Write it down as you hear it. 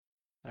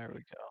There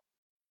we go.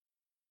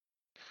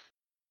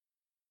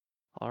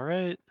 All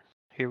right,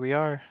 here we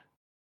are.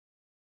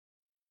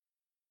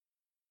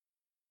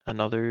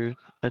 Another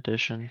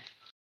edition.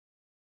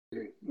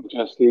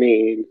 Just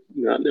me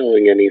not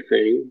knowing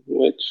anything,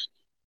 which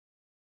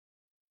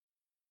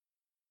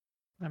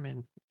I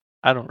mean,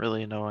 I don't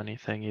really know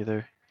anything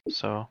either,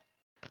 so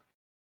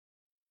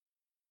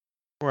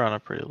we're on a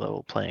pretty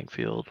level playing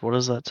field. What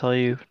does that tell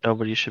you?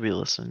 Nobody should be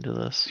listening to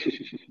this.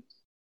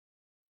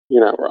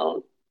 you're not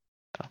wrong.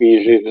 We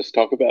usually just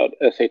talk about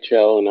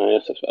SHL and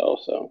ISFL,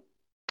 so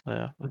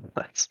Yeah,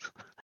 that's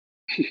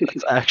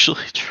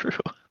actually true.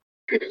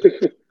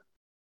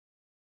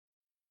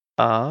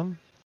 Um,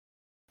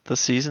 the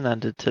season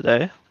ended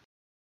today,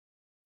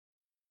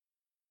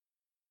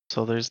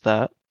 so there's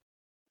that.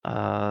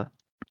 Uh,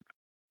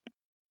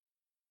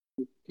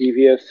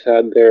 DVS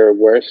had their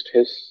worst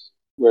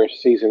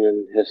season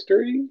in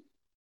history,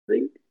 I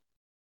think.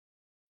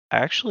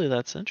 actually,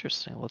 that's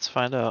interesting. Let's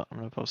find out. I'm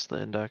gonna post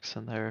the index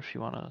in there if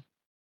you wanna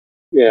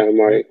Yeah,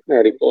 look at it. I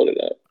already pulled it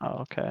up.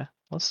 Oh, okay.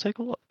 Let's take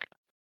a look.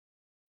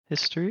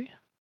 History,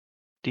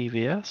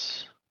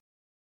 DVS,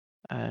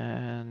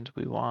 and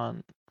we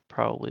want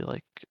probably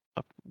like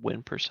a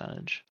win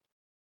percentage.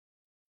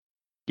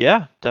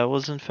 Yeah, that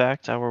was in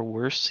fact our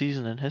worst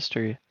season in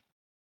history.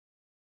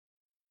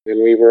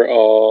 And we were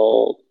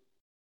all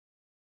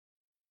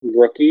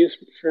rookies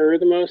for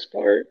the most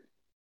part,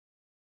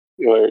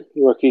 or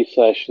rookie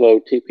slash low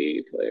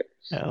TP players.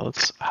 Yeah,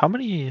 how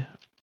many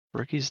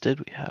rookies did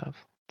we have?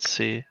 Let's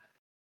see.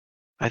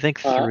 I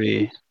think Uh,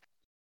 3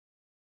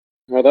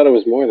 I thought it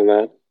was more than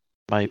that.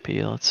 might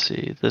be. Let's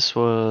see. This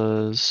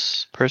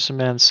was Person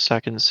Man's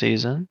second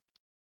season.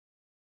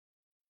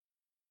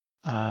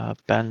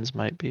 Ben's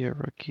might be a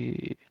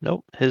rookie.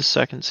 Nope, his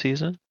second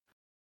season.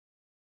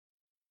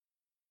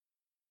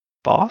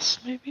 Boss,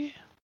 maybe?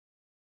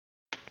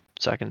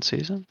 Second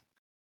season.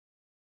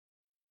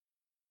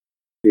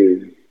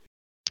 Hmm.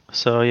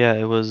 So yeah,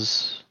 it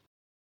was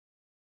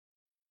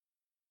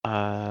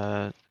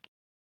uh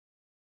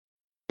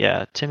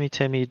yeah,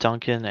 Timmy,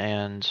 Duncan,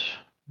 and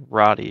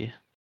Roddy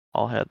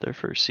all had their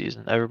first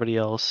season. Everybody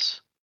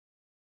else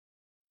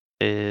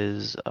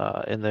is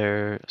in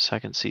their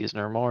second season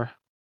or more.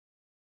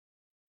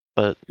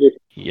 But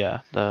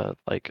yeah, the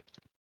like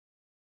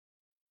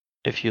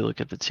if you look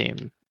at the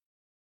team,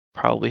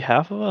 probably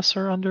half of us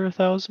are under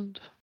 1,000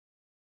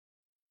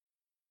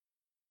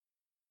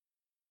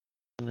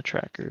 in the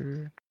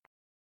tracker.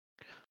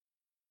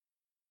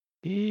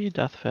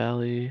 Death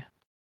Valley.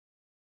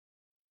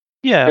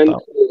 Yeah, 10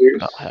 about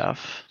players,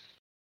 half.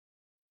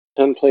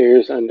 10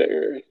 players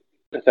under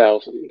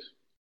 1,000.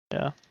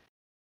 Yeah.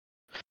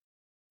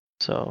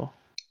 So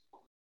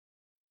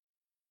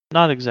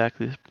not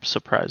exactly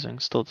surprising,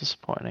 still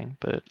disappointing,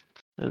 but it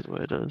is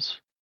what it is.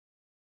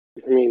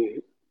 I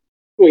mean,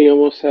 we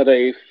almost had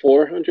a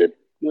 400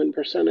 win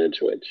percentage,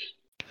 which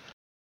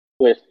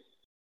with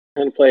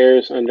 10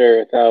 players under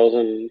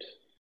 1,000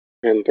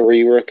 and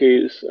 3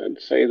 rookies, I'd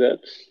say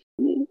that's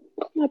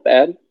not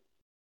bad.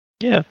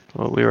 Yeah,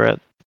 well, we were at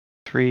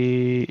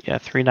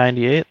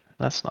 398.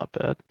 That's not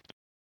bad.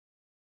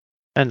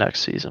 And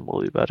next season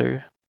will be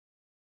better.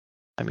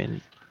 I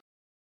mean,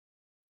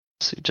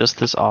 see, just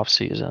this off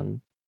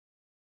season,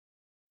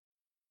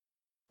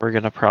 we're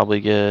gonna probably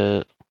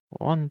get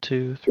 1,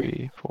 2,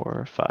 3,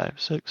 4, 5,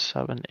 6,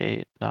 7,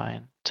 8,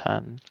 9,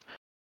 10,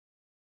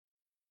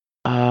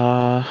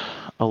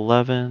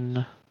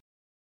 11,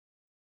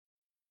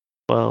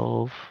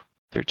 12,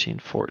 13,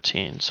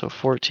 14. So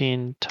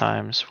 14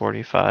 times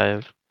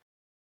 45.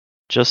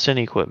 Just in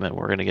equipment,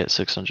 we're gonna get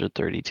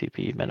 630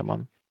 TP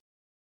minimum.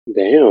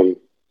 Damn.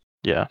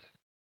 Yeah.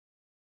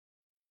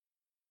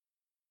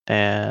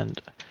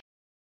 And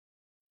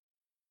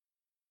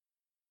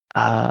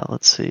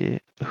let's see.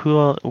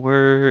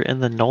 We're in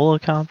the NOLA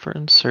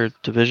conference or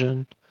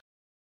division.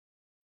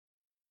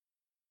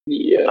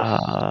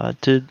 Yes.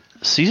 Did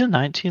season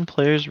 19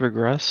 players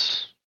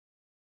regress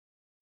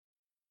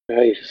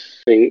I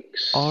think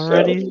so.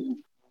 already?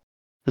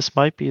 This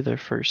might be their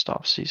first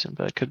off season,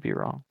 but I could be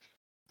wrong.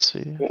 Let's see.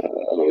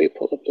 Let me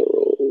pull up the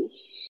rules.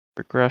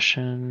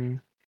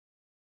 Regression.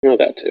 No,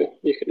 that too.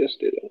 You can just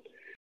do that.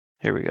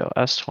 Here we go.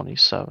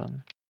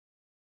 S27.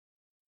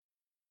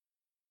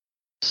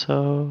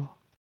 So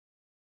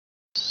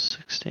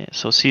 16.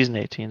 So season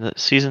 18. The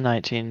season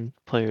 19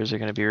 players are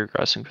going to be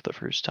regressing for the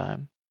first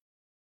time.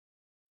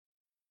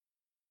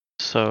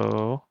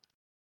 So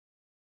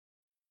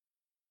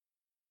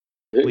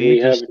we We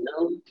have just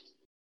no.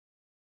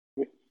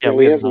 yeah, Yeah, we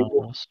we have have none no.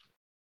 of those.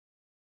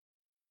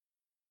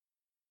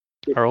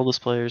 Our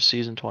oldest player is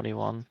season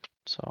 21.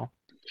 So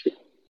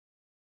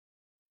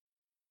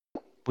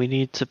we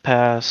need to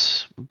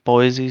pass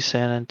Boise,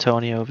 San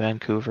Antonio,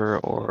 Vancouver,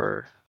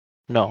 or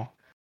no.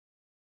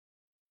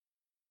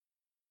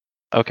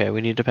 Okay,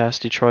 we need to pass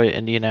Detroit,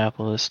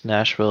 Indianapolis,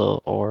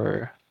 Nashville,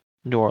 or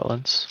New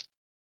Orleans.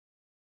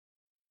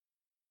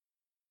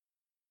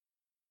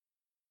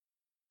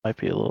 Might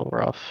be a little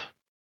rough.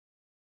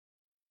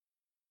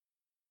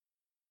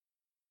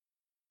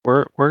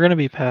 We're gonna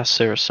be past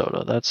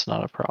Sarasota. That's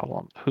not a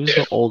problem. Who's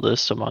the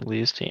oldest among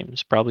these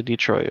teams? Probably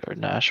Detroit or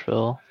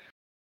Nashville.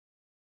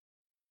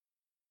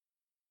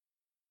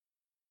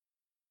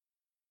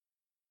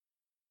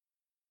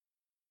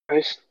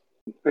 I,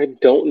 I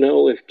don't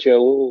know if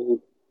Joe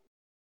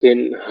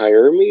didn't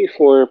hire me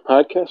for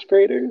podcast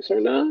creators or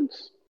not,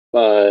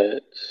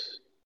 but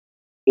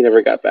he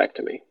never got back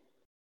to me.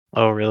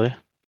 Oh, really?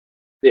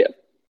 Yeah.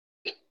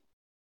 He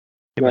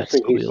might Last thing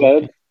still he be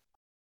looking. said,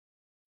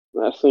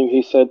 last thing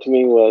he said to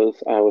me was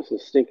I was a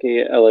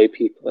stinky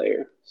LAP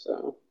player.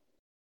 So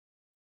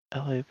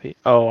LAP.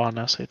 Oh, on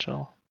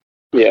SHL.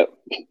 yeah.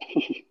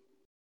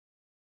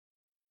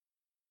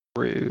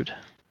 Rude.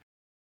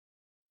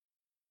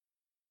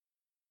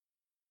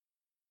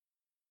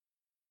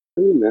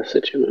 Let me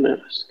message him and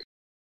ask.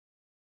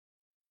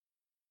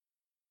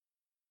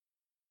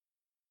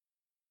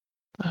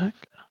 The heck?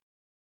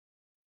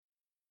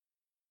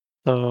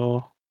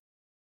 So,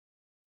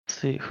 let's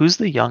see. Who's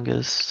the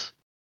youngest?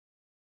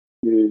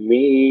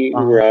 Me,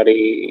 Um,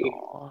 Roddy.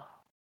 oh,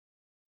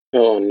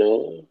 Oh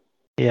no.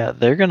 yeah,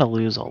 they're gonna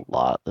lose a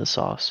lot this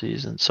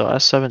offseason. So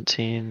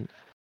S17.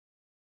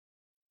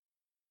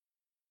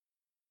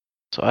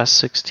 So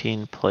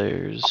S16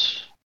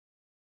 players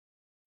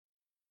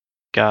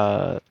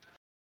got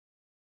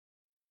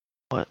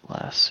what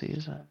last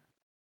season?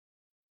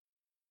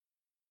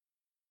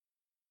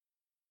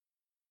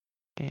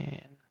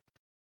 And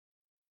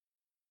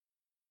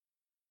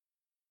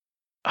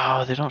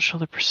oh, they don't show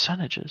the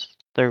percentages.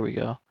 There we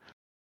go.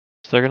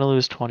 So they're gonna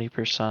lose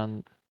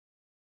 20%,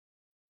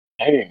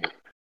 Dang.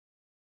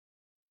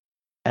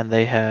 and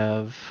they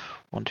have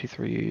 1, 2,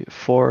 3,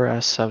 4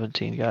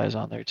 S17 guys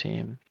on their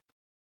team.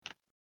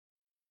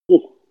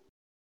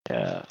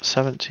 Yeah,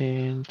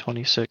 17,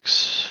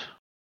 26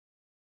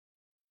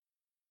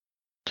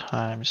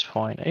 times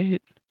 0.8.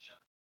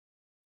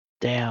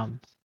 Damn.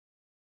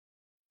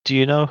 Do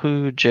you know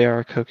who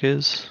J.R. Cook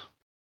is?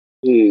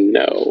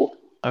 No.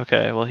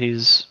 Okay, well he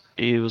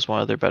was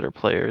one of their better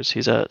players.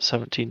 He's at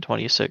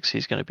 1726.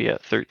 He's going to be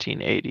at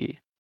 1380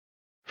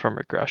 from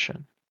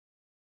regression.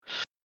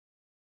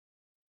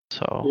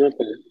 So Not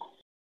bad.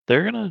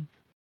 they're going to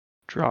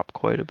drop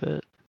quite a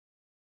bit.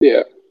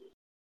 Yeah.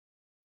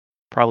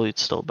 Probably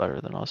it's still better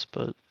than us,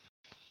 but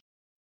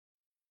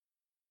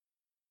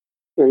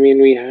I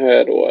mean, we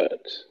had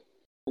what?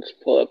 Let's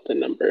pull up the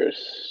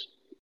numbers.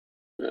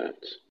 That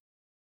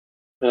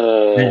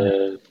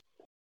man,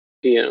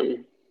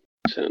 PM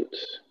sent.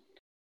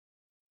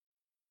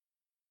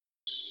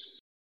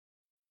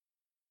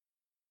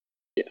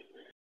 Yeah,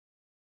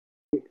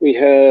 we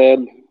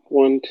had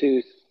one,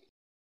 two,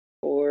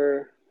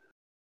 four.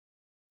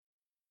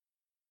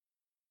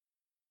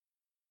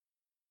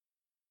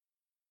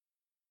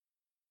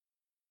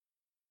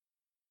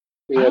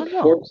 We I had don't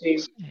know. 14.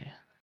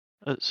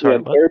 Let's see. We Sorry,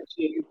 had what?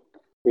 13.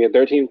 We had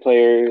 13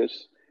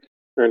 players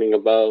earning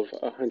above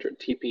 100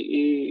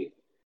 TPE,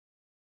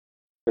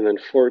 and then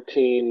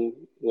 14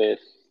 with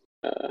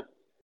uh,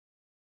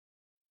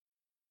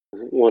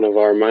 one of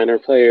our minor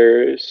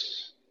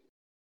players,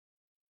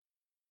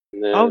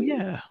 and Oh then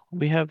yeah,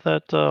 we have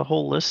that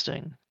whole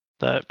listing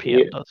that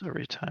PM we does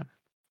every time.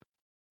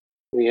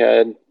 we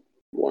had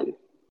one.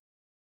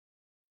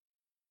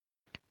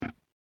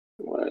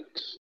 What?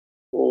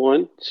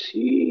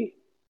 20?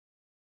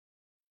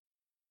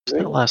 It's that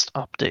Right? last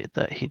update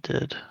that he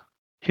did.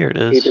 Here it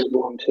He is. did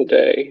one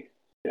today.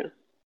 Yeah.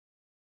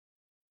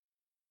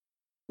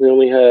 We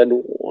only had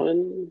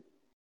one.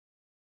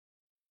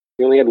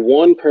 We only had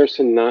one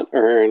person not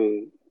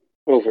earn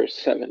over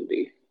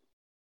 70.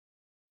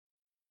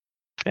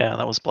 Yeah,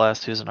 that was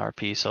Blast, who's an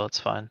RP, so it's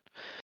fine.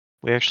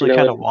 We You actually know,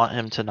 kind it, of want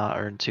him to not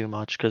earn too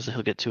much because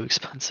he'll get too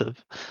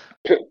expensive.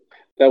 that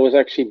was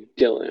actually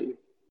Dylan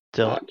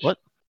Dylan, Hodge. what?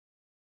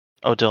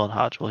 Oh, Dylan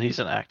Hodge. Well, he's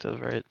inactive,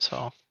 right?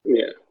 So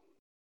Yeah.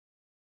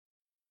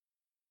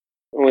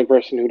 The only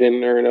person who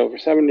didn't earn over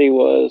 70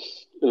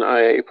 was an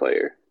IA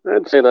player.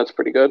 I'd say that's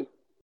pretty good.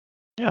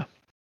 yeah.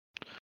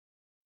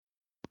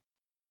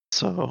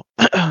 So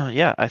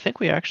yeah, I think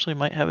we actually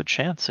might have a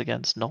chance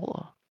against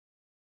Nola.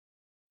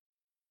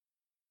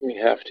 We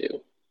have to.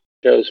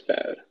 Joe's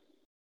bad.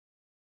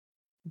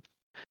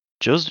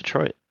 Joe's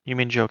Detroit. You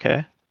mean Joe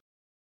K?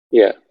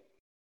 Yeah.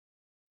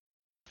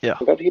 Yeah.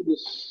 I thought he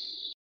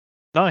was.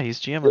 No, he's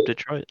GM of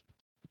Detroit.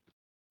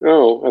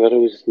 Oh, I thought it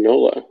was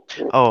Nola.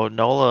 Oh,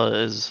 Nola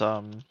is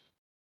on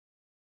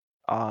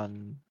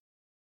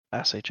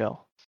SHL.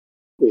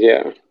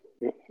 Yeah.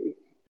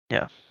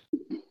 Yeah,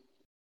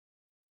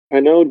 I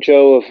know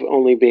Joe of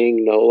only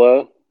being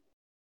Nola,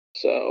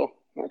 so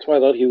that's why I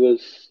thought he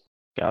was.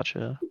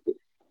 gotcha.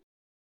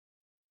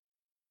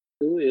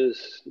 Who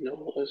is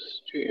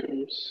Nola's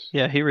GMs?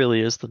 Yeah, he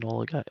really is the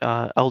Nola guy.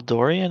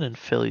 Eldorian and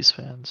Phillies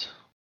fans.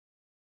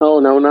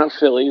 Oh no, not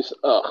Phillies.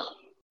 Ugh,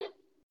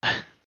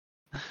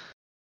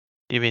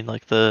 You mean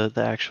like the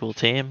actual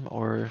team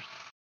or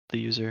the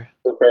user?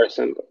 the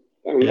person.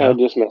 I Yeah.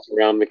 just mess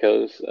around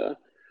because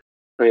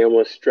I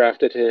almost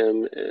drafted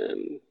him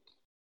in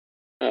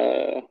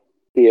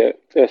the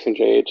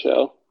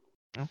SNJHL.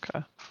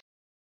 Okay.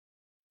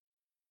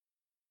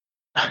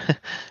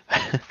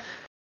 I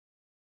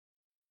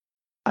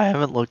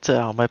haven't looked at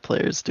how my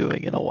player's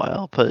doing in a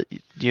while, but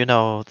you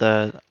know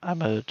that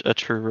I'm a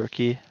true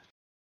rookie.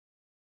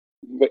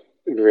 But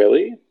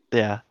really?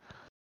 Yeah.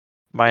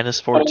 Minus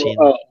Oh, 14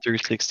 oh, through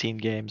 16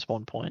 games,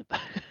 1 point.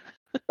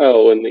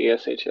 oh, in the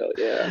SHL,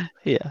 yeah.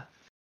 Yeah,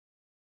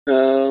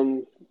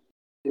 Um,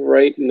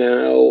 right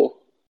now,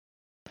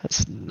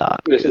 that's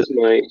not this good. is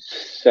my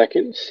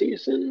second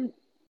season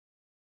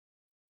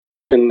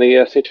in the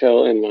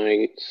SHL and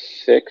my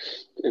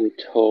sixth in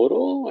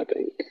total, I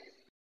think.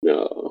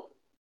 No,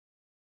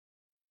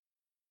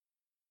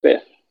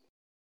 fifth.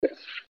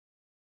 Fifth.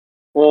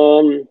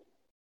 Um,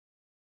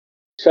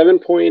 7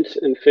 points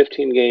in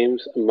 15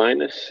 games,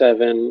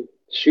 -7,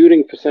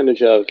 shooting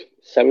percentage of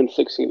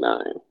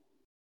 769.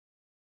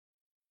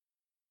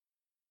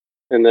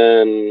 And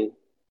then,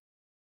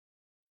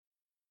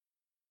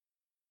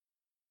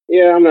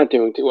 yeah, I'm not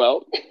doing too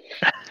well.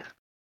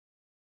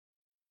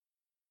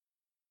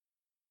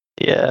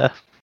 Yeah.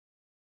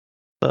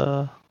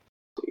 Uh,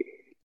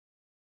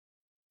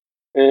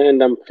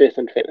 And I'm fifth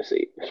in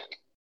fantasy.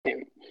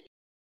 Damn.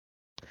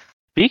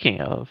 Speaking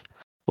of,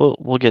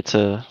 we'll get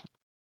to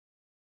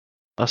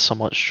a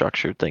somewhat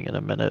structured thing in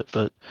a minute,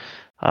 but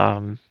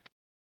um,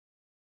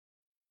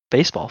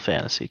 baseball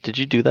fantasy. Did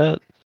you do that?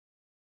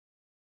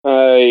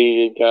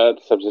 I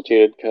got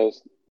substituted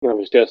because I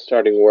was just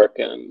starting work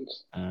and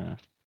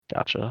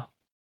Gotcha.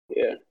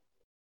 yeah.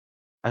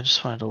 I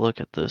just wanted to look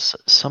at this.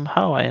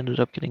 Somehow I ended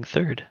up getting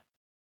third.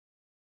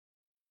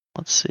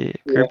 Let's see.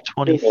 Yeah, Group it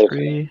was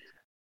 23.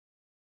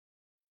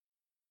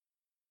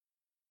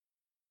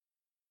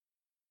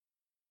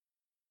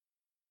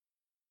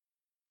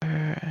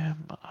 Where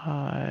am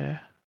I?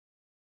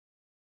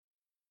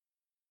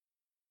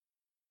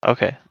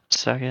 Okay,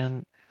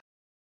 second.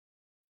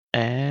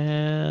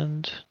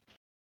 And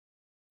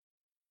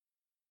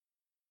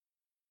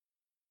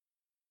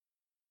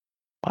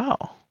wow.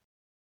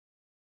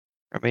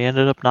 We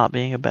ended up not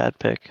being a bad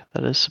pick.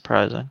 That is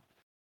surprising.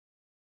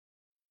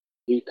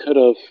 you could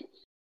have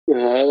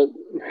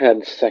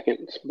had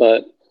seconds,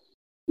 but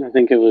I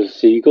think it was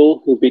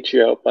Siegel who beat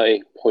you out by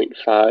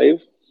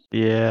 .5.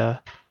 Yeah.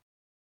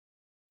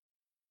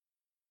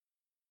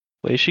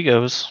 Way she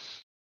goes.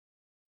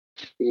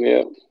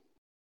 Yeah,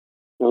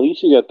 at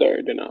least you got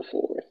third and not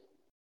fourth.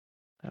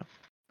 Yeah.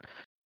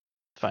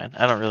 Fine.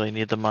 I don't really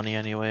need the money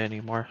anyway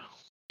anymore.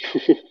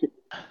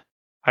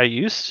 I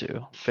used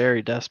to,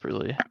 very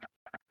desperately,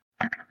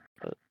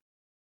 but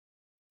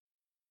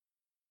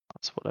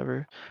that's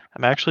whatever.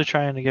 I'm actually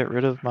trying to get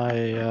rid of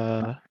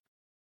my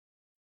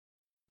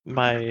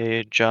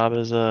job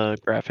as a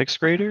graphics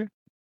grader.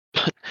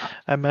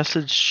 I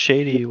messaged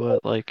Shady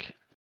what, like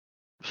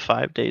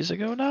 5 days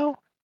ago now?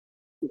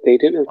 They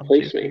didn't One, two,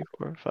 replace me. three,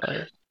 four,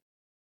 five.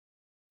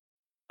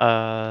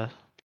 Uh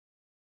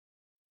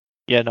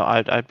yeah, no,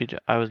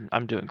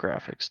 I'm doing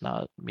graphics,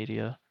 not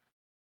media.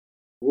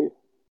 Mhm.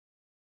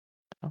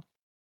 Oh.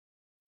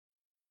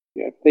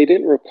 Yeah, they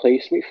didn't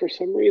replace me for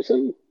some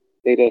reason.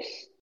 They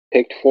just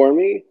picked for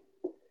me,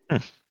 Hmm.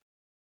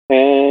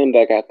 and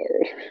I got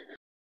third.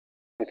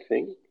 I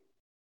think.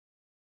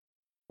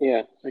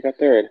 Yeah, I got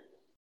third.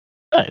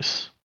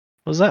 Nice.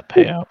 What does that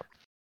pay out?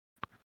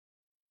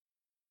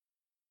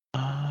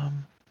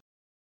 Um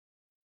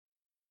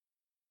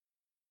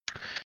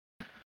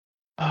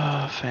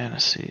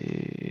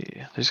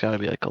Fantasy. There's got to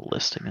be like a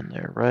listing in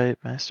there, right?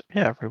 Master.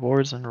 Yeah,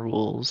 rewards and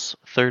rules.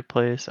 Third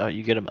place. Oh,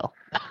 you get a mill.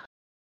 I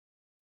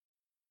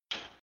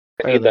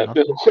Better need than that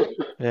bill. nothing.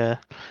 Yeah.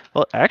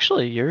 Well,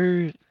 actually,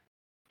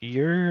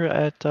 you're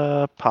at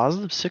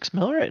positive 6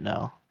 mil right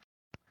now.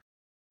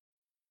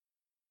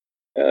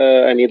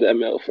 I need that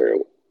mill for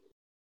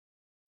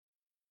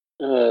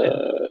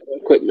Yeah.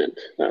 equipment.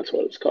 That's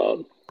what it's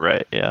called.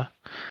 Right. Yeah.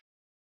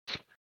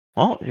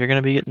 Well, you're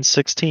gonna be getting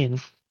 16.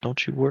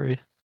 Don't you worry.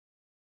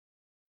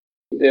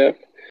 Yeah.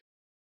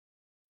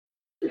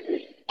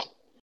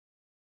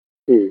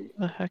 Hmm.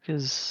 The heck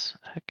is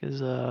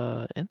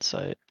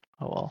insight?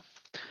 Oh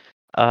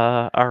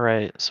well. All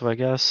right. So I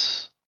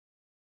guess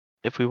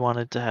if we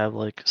wanted to have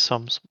like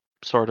some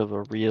sort of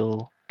a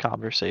real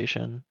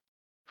conversation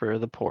for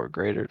the poor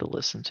grader to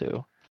listen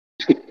to,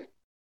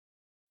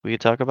 we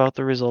could talk about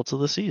the results of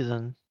the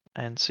season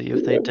and see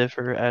if they Yeah.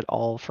 differ at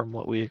all from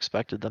what we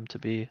expected them to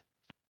be.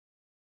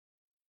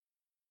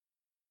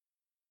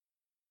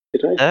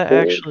 Did I That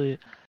forward? actually,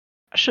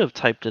 I should have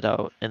typed it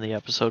out in the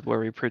episode where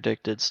we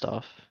predicted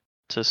stuff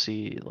to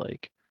see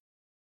like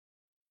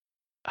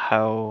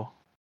how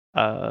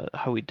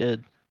we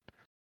did.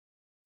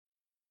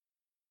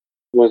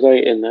 Was I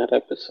in that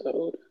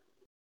episode?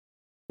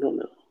 I don't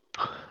know.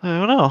 I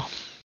don't know.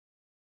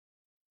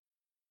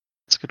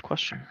 That's a good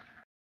question.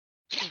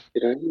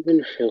 Did I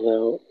even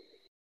fill out?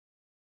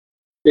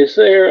 Is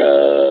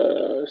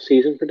there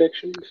season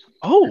predictions?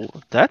 Oh,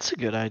 that's a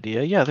good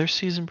idea. Yeah, there's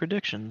season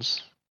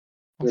predictions.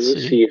 Let Let's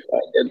me see. see if I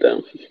did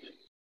them.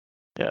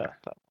 Yeah,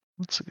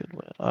 that's a good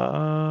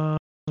way.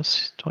 Let's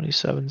see,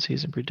 27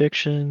 season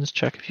predictions.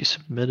 Check if you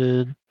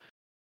submitted.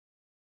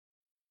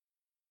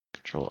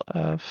 Control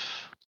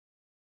F.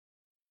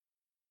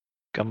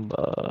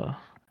 Gumba.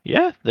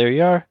 Yeah, there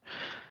you are.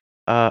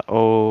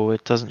 Oh,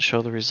 it doesn't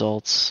show the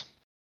results.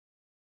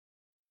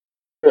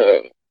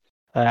 Uh,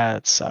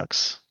 That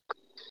sucks.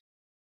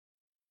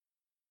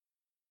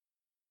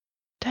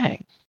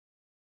 Dang.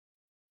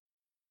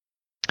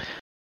 I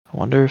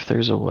wonder if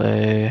there's a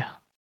way.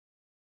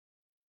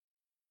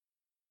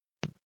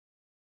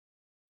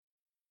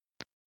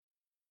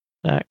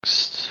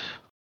 Next.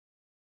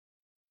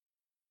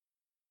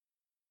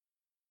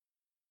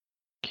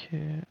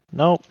 Okay.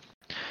 Nope.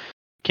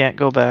 Can't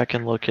go back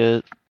and look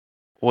at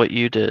what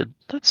you did.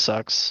 That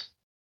sucks.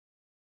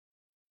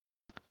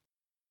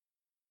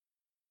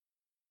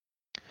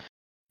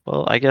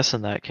 Well, I guess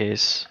in that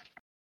case,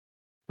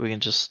 we can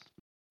just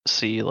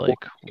see like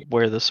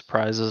where the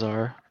surprises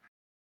are.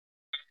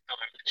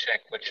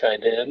 check which I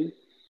did.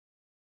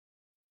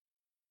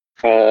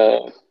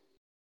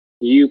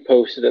 You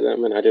posted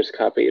them, and I just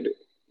copied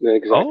the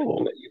exact one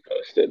Oh, that you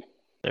posted.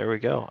 there we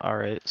go. All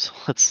right, so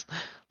let's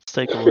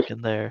take a look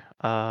in there.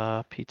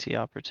 PT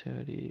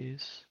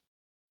opportunities.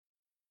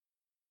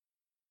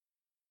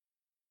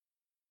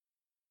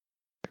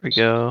 There we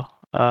go.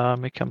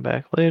 May come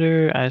back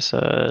later. I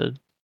said,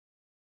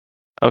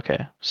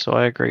 okay, so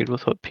I agreed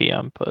with what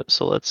PM put.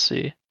 So let's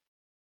see.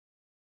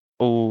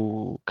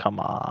 Oh, come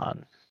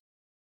on.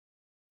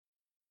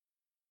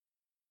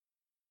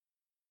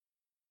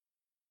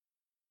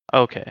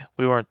 Okay,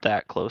 we weren't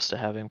that close to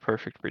having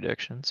perfect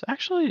predictions.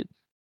 Actually,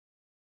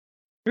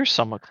 we are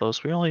somewhat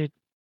close. We only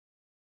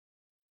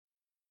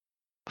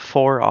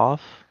 4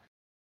 off.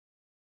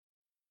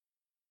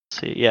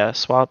 Let's see, yeah,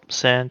 swap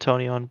San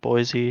Antonio and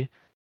Boise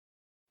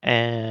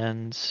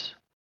and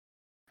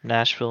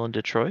Nashville and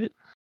Detroit.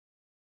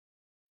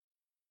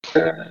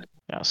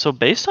 Yeah, so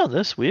based on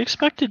this, we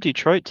expected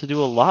Detroit to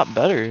do a lot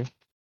better.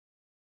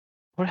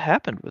 What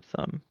happened with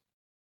them?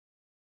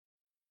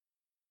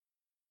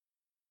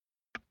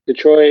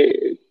 Detroit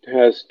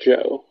has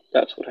Joe.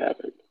 That's what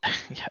happened.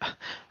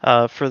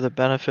 Yeah. For the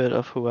benefit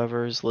of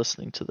whoever is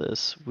listening to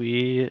this,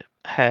 we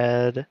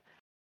had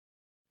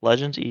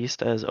Legends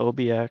East as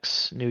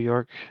OBX, New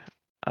York,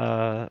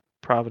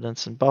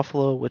 Providence, and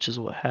Buffalo, which is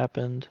what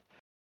happened.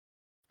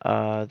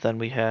 Then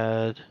we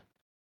had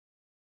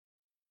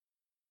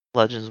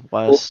Legends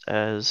Well, West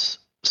as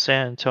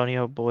San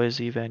Antonio,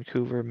 Boise,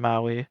 Vancouver,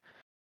 Maui,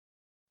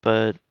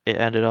 but it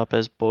ended up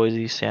as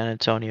Boise, San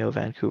Antonio,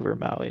 Vancouver,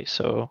 Maui.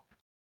 So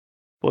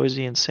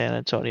Boise and San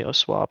Antonio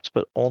swapped,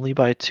 but only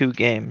by 2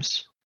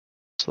 games.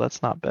 So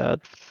that's not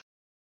bad.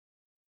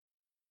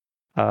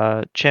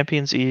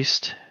 Champions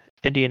East,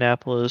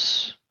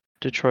 Indianapolis,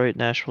 Detroit,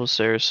 Nashville,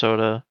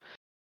 Sarasota,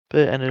 but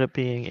it ended up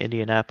being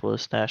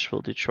Indianapolis,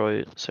 Nashville,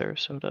 Detroit,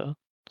 Sarasota.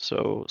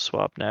 So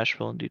swap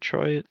Nashville and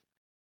Detroit.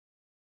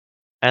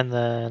 And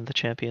then the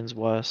Champions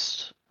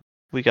West,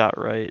 we got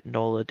right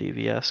NOLA,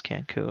 DVS,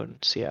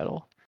 Cancun,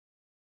 Seattle.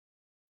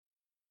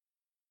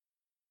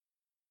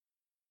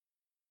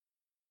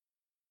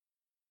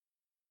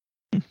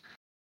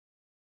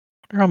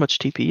 I wonder how much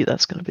TPE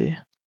that's going to be.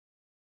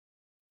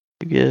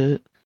 You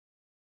get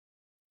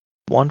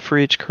 1 for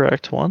each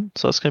correct one,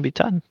 so that's going to be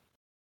 10.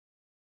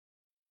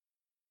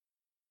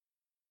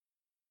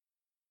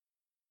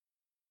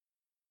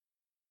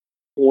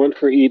 one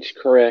for each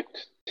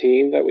correct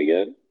team that we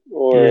get,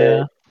 or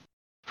Yeah,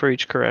 for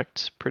each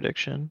correct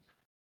prediction.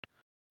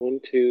 1,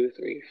 2,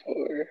 3,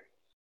 4. Let's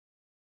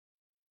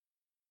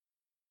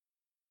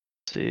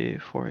see,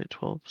 4, 8,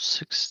 12,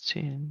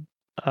 16.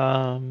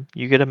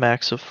 You get a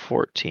max of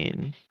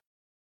 14.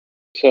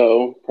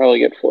 So probably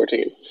get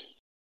 14.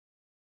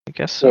 I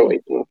guess Oh so.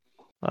 wait, no.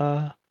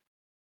 Uh,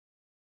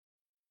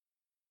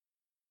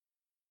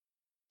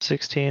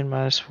 16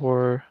 minus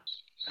 4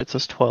 gets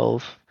us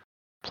 12,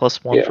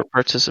 plus 1 Yeah, for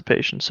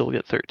participation, so we'll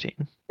get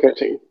 13.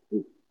 13.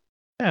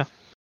 Yeah,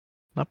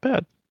 not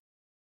bad.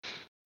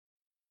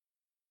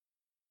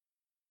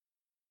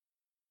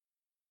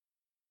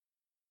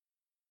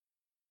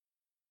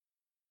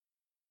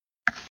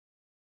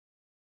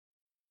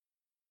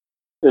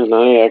 And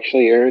I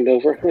actually earned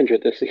over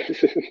 100 this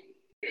season.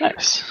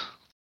 Nice.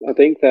 I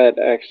think that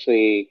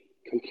actually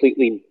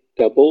completely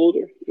doubled,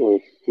 or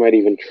might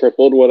even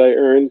tripled what I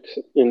earned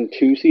in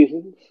 2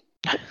 seasons.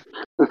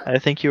 I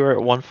think you were at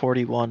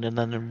 141, and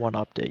then in one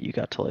update you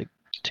got to like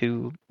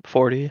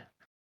 240.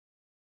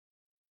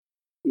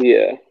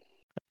 Yeah,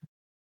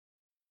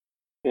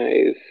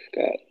 I've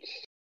got.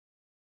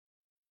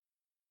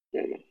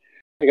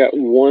 I got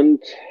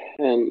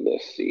 110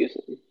 this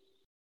season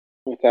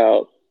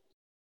without,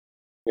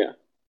 yeah,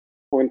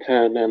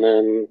 110, and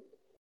then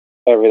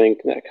everything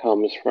that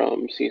comes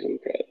from season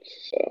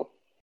credits. So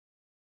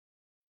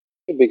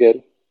it'd be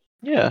good.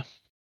 Yeah.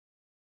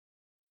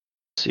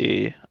 Let's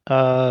see.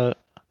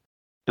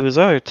 It was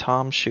either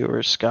Tom Shue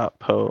or Scott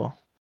Poe.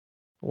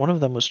 One of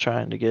them was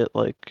trying to get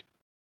like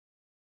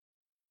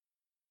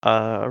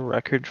a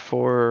record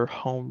for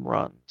home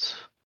runs.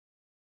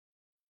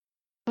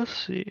 Let's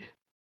see.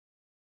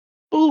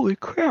 Holy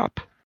crap.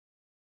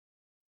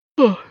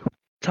 Ugh.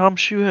 Tom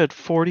Shue had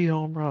 40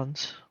 home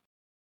runs.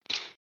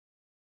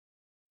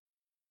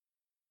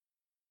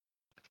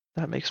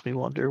 That makes me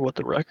wonder what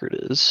the record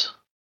is.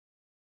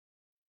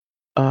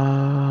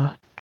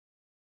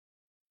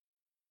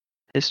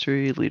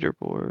 History,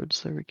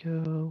 leaderboards, there we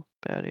go.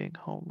 Batting,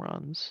 home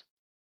runs.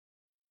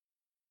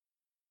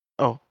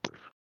 Oh,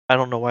 I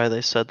don't know why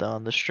they said that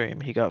on the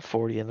stream. He got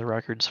 40 and the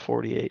record's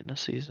 48 in a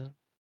season.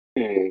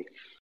 Hmm.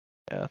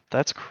 Yeah,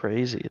 that's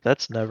crazy.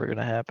 That's never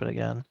gonna happen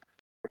again.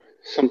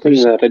 Something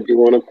Who's that I do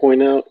want to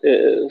point out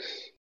is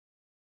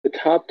the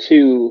top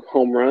two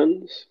home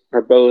runs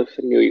are both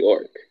New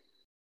York,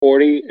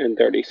 40 and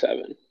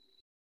 37.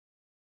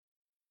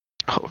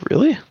 Oh,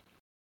 really?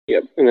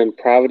 Yep. And then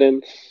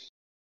Providence,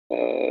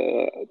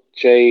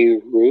 Jay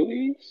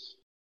Ruiz.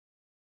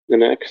 The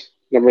next,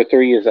 number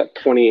three, is at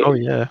Oh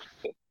 28. yeah.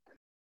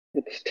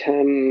 It's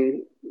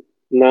 10,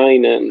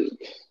 9, and 12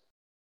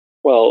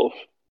 Well,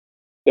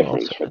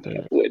 difference for that,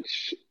 the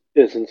which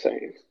is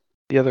insane.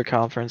 other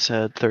conference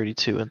had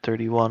 32 and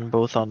 31,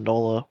 both on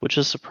NOLA, which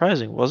is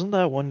surprising. Wasn't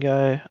that one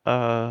guy,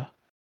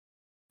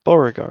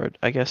 Beauregard?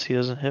 I guess he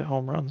doesn't hit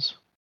home runs.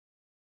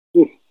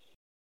 Hmm.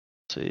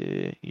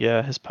 See,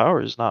 yeah, his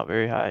power is not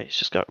very high. He's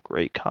just got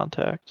great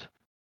contact.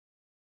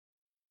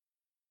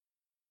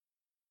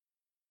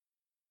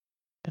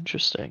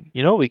 Interesting.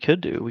 You know what we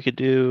could do? We could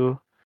do.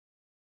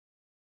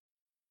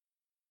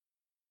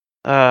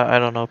 I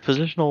don't know.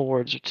 Positional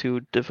awards are too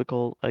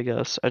difficult, I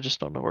guess. I just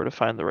don't know where to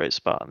find the right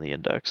spot on the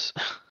index.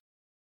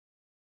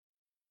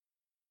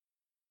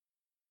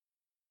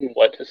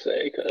 What to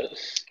say,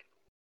 because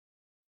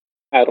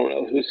I don't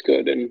know who's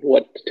good and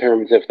what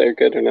determines if they're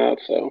good or not.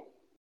 So,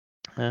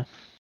 Yeah.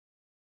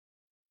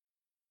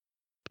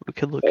 We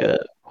could look uh,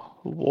 at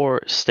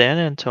WAR. Stan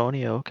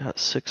Antonio got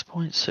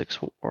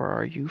 6.6 WAR.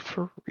 Are you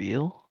for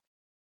real?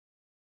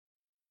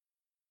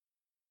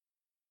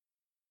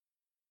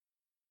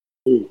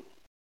 hmm.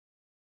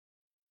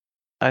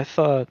 I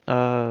thought,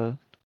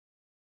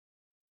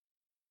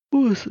 who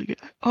was the guy?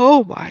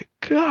 Oh my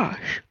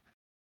gosh!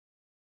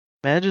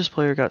 Magic's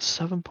player got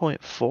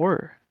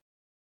 7.4.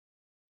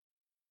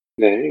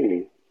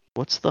 Dang,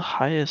 What's the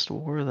highest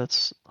WAR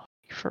that's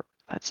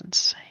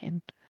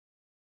insane.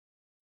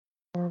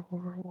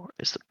 War.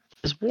 Is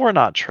WAR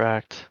not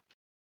tracked?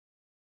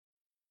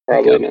 You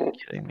probably gotta be not.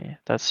 kidding me.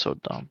 That's so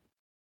dumb.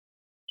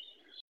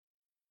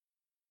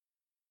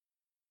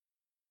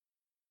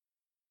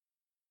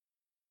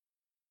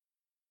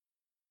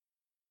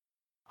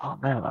 Oh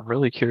man, I'm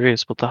really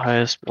curious what the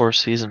highest WAR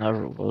season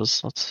ever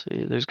was. Let's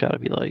see. There's gotta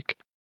be like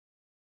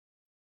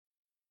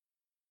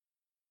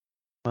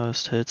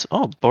most hits.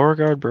 Oh,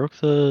 Beauregard broke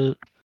the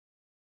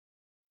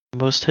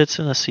most hits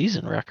in a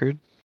season record.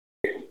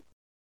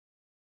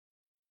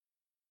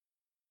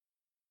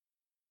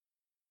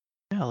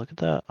 Yeah, look at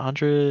that.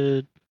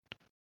 100.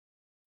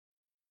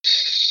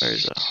 Where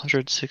is it?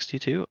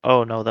 162?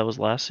 Oh no, that was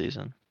last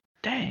season.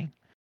 Dang.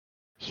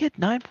 He had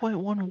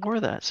 9.1 WAR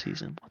that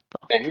season. What the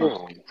fuck?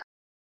 Damn.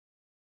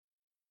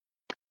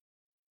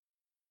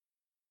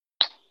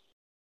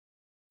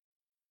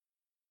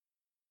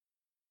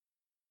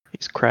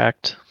 He's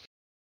cracked.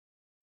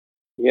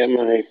 Yeah,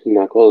 my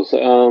knuckles.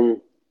 There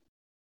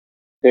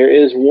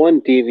is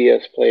one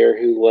DVS player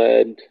who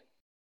led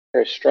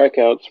for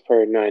strikeouts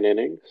per 9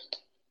 innings.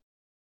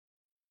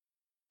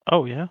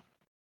 Oh yeah?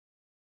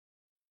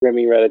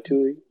 Remy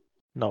Ratatouille.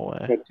 No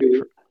way.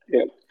 Ratatouille.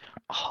 Yep.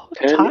 Oh,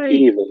 10 tied.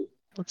 even.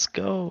 Let's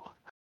go.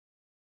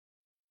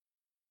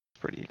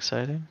 Pretty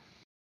exciting.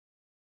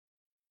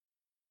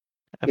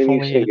 If And you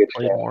only he say had good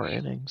played more trash.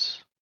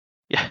 innings.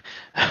 Yeah.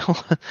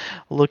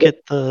 Look Yep.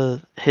 at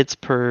the hits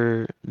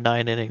per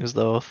 9 innings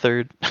though.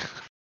 Third.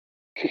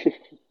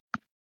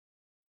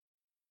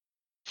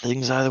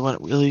 Things either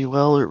went really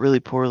well or really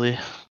poorly.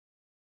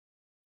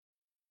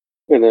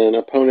 And then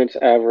opponent's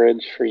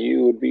average for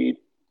you would be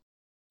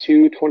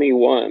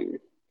 221.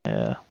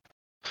 Yeah.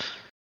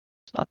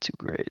 It's not too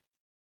great.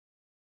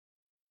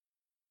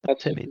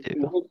 That's Timmy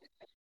too.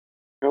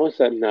 how is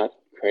that not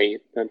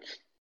great? That's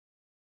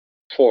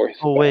fourth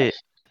Oh wait.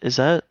 best. Is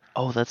that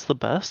oh that's the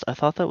best? I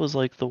thought that was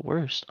like the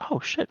worst. Oh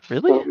shit, I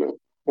really? don't know.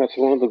 That's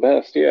one of the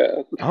best.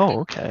 Yeah.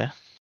 Oh, okay.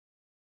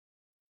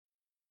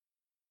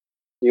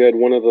 You had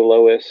one of the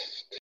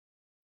lowest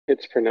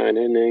hits per 9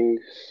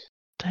 innings.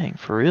 Dang,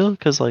 for real?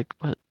 Cause like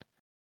what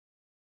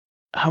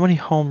how many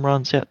home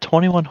runs? Yeah,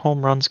 21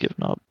 home runs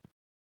given up.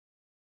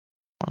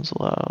 Runs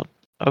allowed.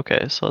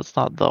 Okay, so it's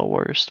not the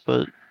worst,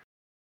 but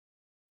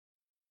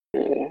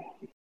Uh,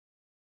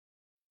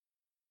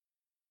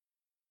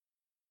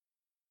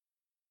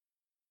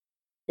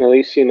 at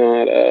least you're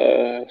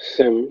not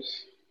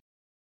Sims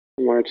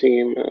from our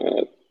team.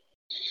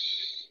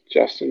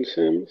 Justin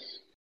Sims.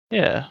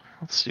 yeah.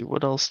 Let's see,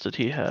 what else did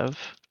he have?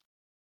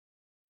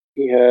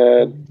 He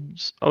had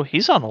Oh,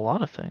 he's on a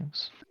lot of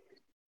things.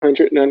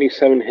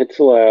 197 hits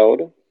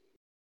allowed,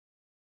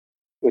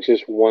 which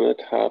is one of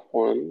the top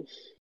ones.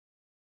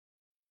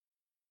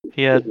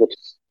 He had Which,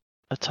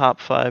 a top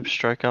 5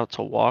 strikeout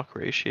to walk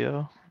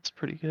ratio. That's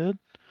pretty good.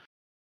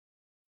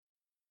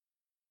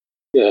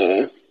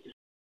 yeah,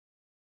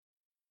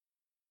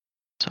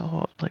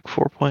 So like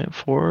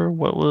 4.4.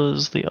 What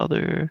was the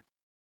other?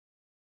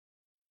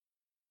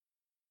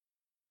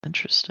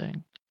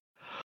 Interesting.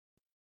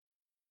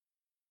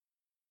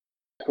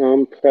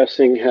 Tom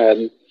Pressing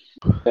had,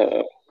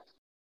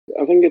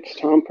 I think it's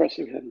Tom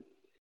Pressing had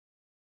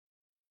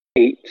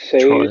 8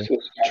 saves.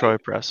 Troy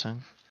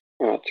Pressing.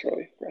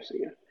 Troy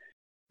Pressing. Yeah.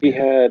 He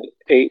Yeah. had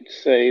 8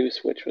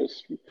 saves, which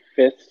was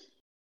fifth.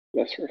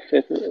 That's for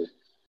fifth in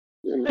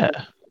the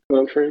Yeah.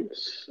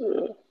 conference.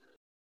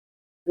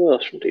 Who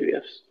else from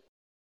DBS?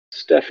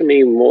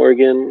 Stephanie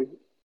Morgan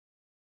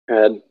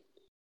had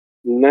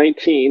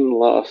 19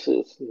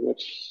 losses,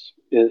 which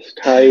is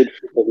tied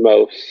for the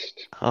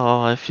most.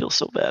 Oh, I feel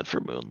so bad for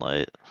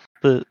Moonlight.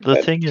 The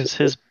At, thing is,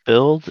 his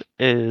build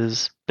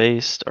is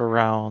based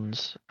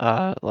around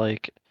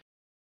like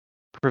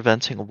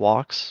preventing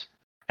walks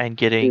and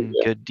getting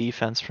yeah. good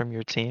defense from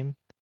your team.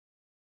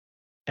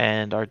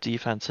 And our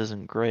defense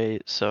isn't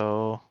great,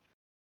 so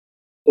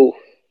Oh,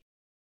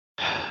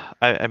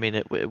 I mean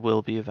it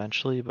will be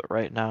eventually, but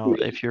right now,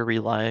 yeah. if you're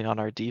relying on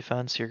our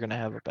defense, you're gonna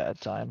have a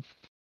bad time.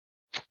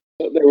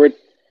 So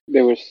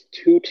there was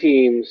 2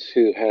 teams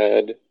who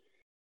had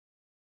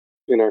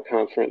in our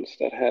conference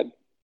that had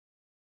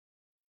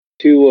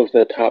 2 of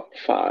the top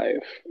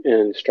 5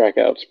 in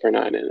strikeouts per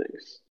 9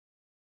 innings.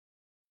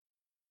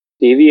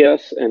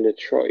 DVS and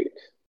Detroit.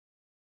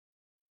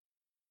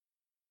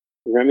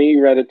 Remy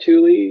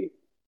Ratatouille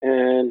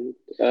and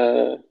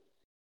I'm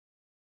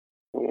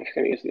not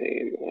forgetting his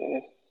name.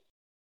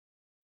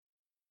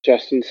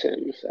 Justin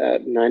Sims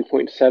at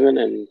 9.7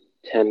 and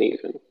 10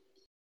 even.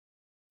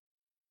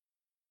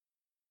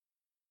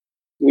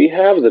 We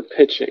have the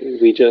pitching.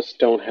 We just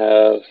don't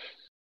have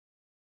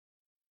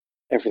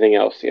everything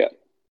else yet.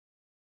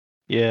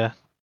 Yeah,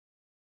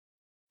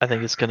 I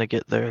think it's gonna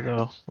get there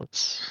though.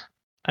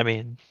 I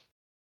mean,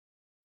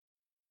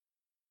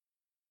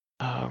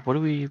 what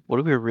do we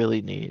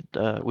really need?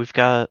 We've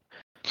got,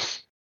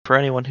 for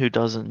anyone who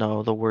doesn't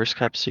know, the worst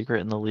kept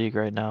secret in the league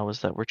right now is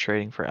that we're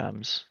trading for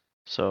M's.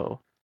 So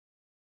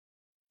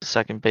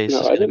second base No,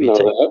 is I gonna didn't be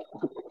know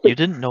You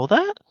didn't know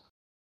that?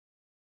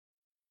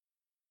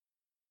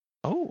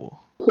 Oh,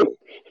 that.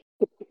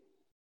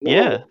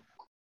 yeah,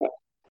 No,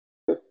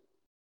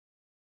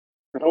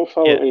 I don't yeah.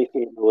 follow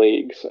anything in the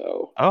league,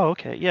 so Oh,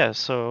 okay, yeah.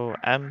 So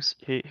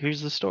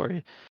here's the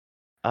story.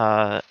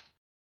 Uh,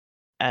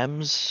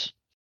 M's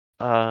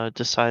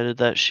decided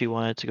that she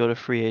wanted to go to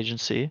free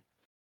agency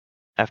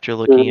after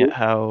looking at mhm.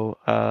 how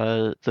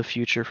the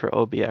future for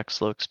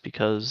OBX looks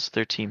because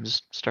their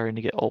team's starting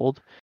to get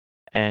old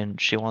and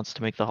she wants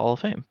to make the Hall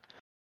of Fame.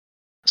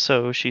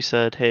 So she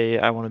said, "Hey,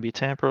 I want to be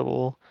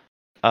tamperable.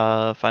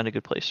 Find a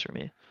good place for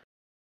me."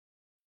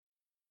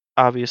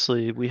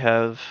 Obviously, we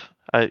have.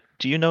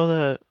 Do you know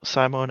that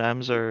Simo and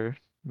Ems are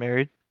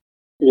married?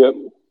 Yep.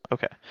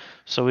 Okay,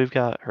 so we've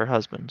got her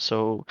husband.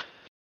 So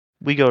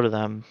we go to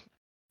them.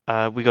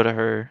 We go to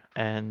her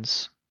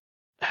and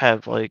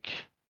have like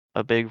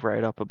a big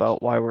write up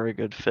about why we're a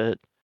good fit.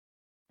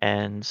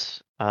 And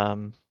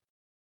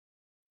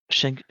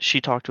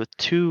she talked with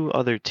 2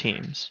 other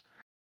teams,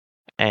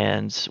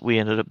 and we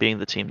ended up being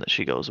the team that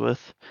she goes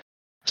with.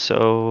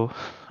 So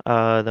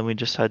then we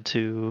just had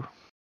to,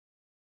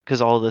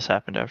 because all of this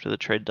happened after the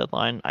trade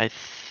deadline. I'm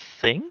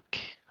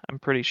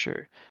pretty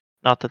sure.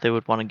 Not that they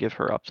would want to give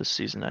her up this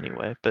season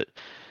anyway, but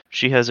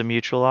she has a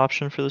mutual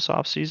option for this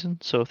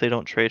offseason. So if they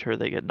don't trade her,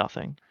 they get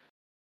nothing.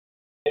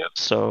 Yep.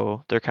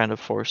 So they're kind of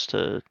forced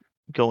to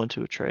go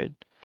into a trade.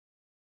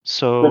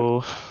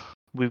 So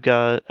we've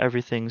got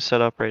everything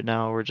set up right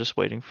now. We're just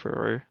waiting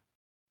for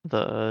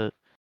the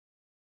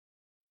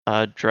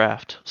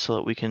draft so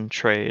that we can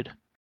trade.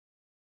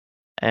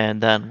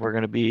 And then we're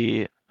going to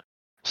be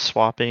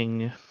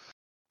swapping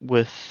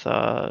with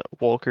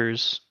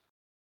Walker's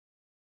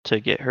to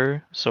get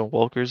her. So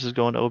Walker's is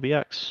going to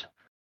OBX.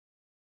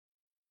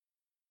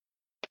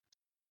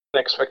 I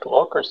expect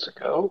Walkers to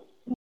go.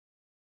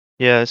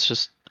 Yeah,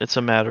 it's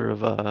a matter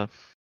of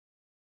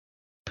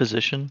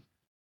position.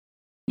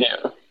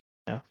 Yeah.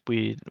 Yeah,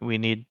 we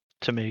need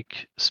to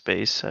make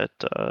space at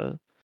an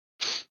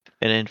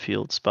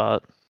infield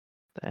spot,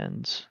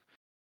 and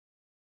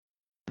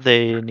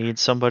they need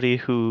somebody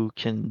who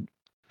can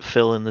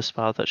fill in the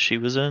spot that she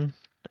was in.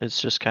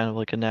 It's just kind of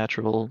like a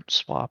natural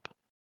swap.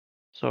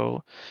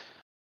 So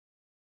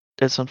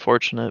it's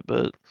unfortunate,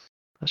 but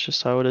that's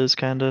just how it is,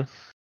 kind of.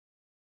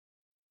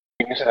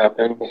 Things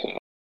happen.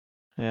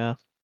 Yeah.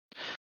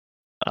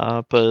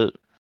 But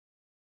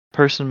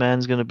Person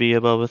Man's gonna be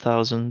above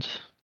 1,000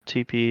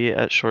 TP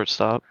at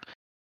shortstop.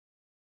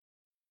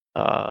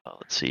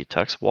 Let's see.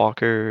 Tex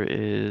Walker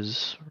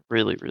is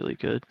really, really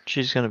good.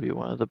 She's gonna be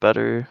one of the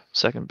better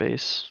second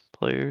base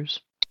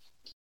players.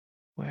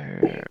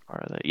 Where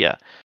are they? Yeah,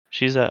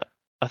 she's at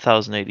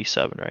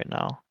 1,087 right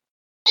now.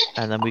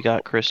 And then we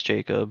got Chris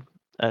Jacob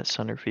at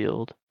center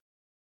field.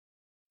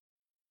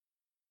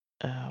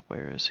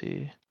 Where is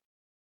he?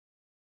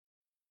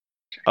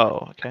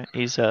 Oh, okay.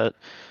 He's at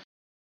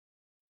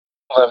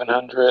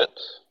 1100.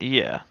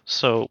 Yeah.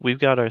 So we've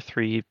got our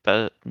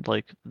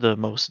like the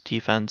most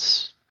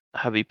defense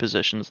heavy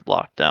positions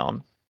locked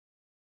down.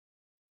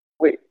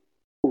 Wait,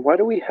 why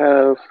do we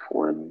have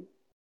one?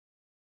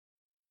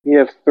 You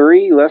have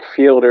three left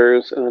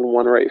fielders and then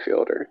one right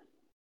fielder.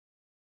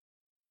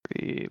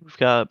 We've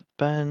got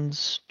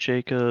Benz,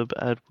 Jacob,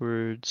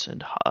 Edwards,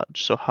 and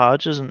Hodge. So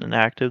Hodge is an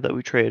inactive that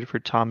we traded for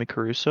Tommy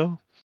Caruso,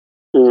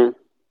 Mm,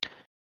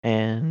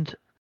 and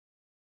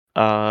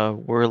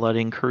we're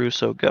letting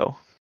Caruso go.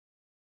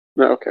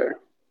 okay.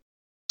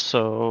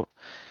 So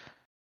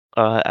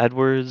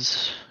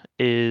Edwards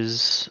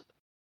is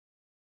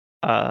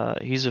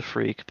he's a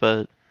freak,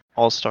 but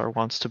All-Star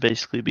wants to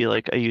basically be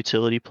like a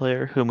utility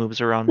player who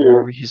moves around Mm,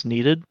 wherever he's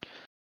needed.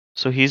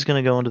 So he's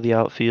gonna go into the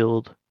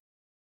outfield.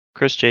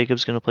 Chris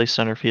Jacobs gonna play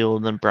center field,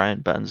 and then Brian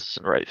Benz is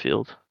in right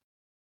field.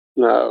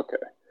 no, okay.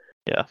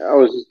 Yeah, I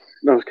was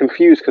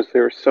confused because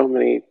there were so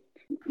many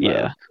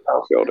yeah.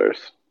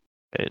 outfielders.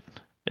 It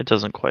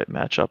doesn't quite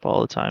match up all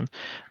the time.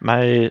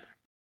 My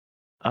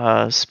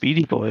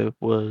Speedy Boy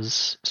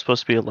was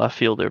supposed to be a left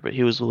fielder, but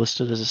he was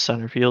listed as a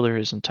center fielder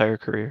his entire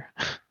career.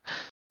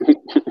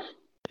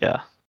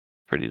 Yeah,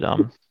 pretty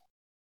dumb.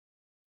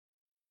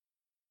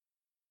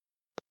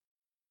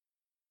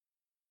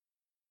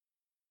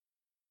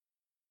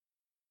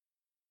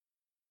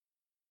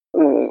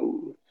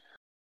 um,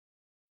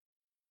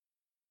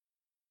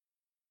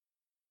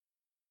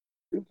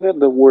 who had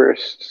the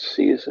worst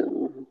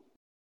season?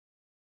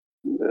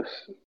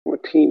 This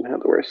what team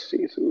had the worst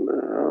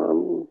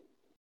season?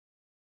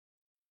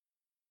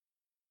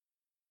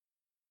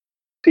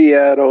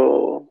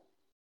 Seattle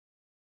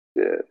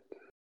did.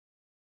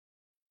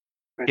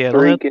 Seattle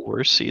Three had the games.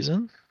 worst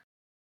season.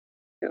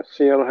 Yeah,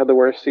 Seattle had the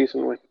worst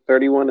season with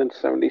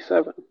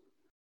 31-77.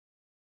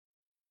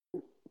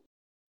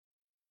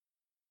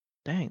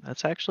 Dang,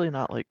 that's actually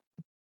not like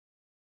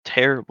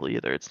terrible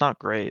either. It's not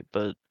great,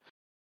 but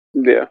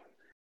Yeah,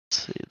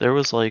 let's see. There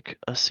was like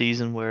a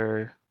season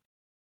where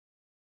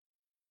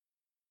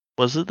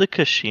was it the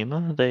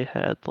Kashima? They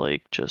had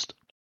like just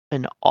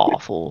an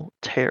awful,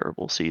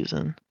 terrible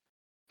season.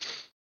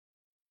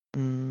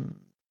 Mm,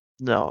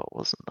 no, it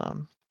wasn't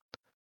them.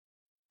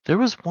 There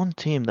was one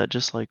team that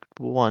just like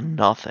won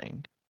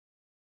nothing.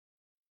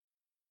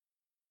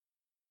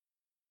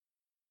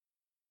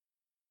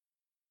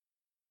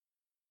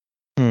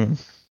 Hmm.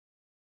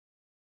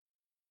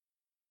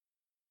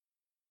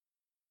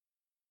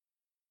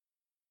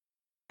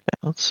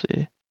 Let's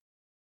see.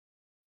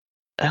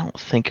 I don't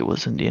think it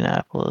was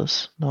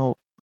Indianapolis. Nope.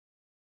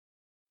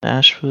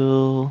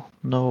 Nashville.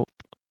 Nope.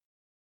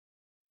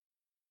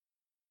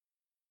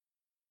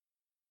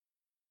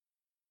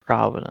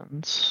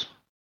 Providence.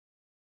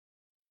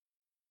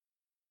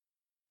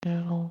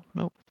 Seattle.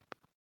 Nope.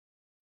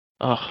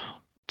 Ugh.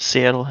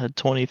 Seattle had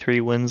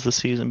 23 wins the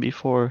season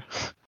before.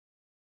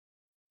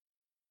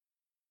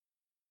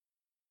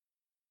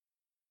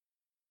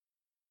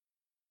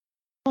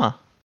 Huh.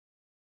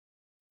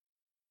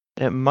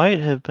 It might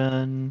have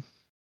been.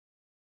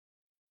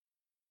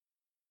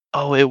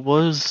 Oh, it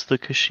was the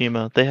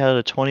Kashima. They had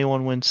a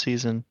 21 win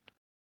season.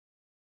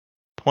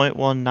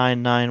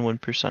 .199 win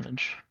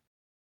percentage.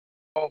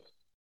 Oh,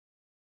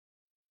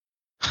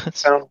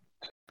 That's down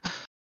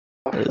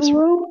that is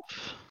Buffalo.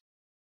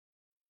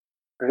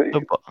 I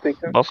uh, think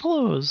that's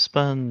Buffalo has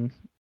been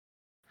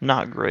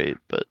not great,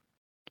 but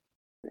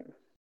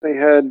they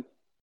had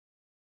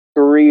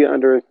three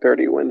under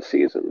 30 win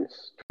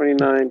seasons: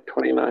 29,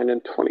 29,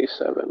 and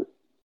 27.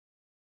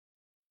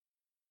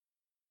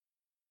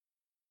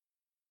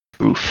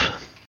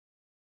 oof.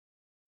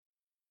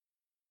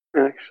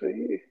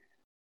 Actually,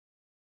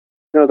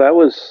 no, that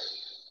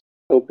was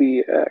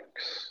OBX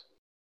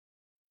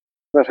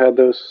that had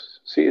those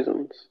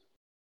seasons.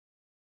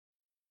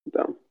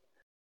 Dumb.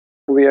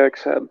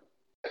 OBX had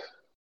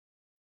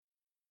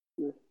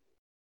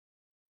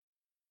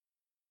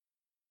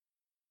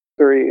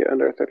three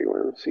under 30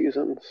 win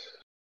seasons.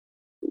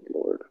 Good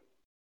Lord.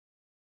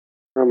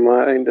 My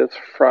mind is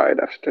fried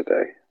after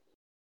today.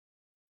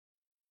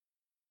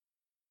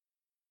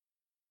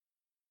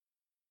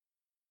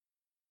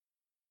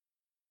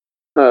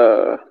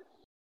 Who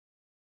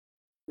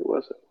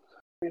was it?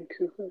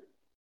 Vancouver?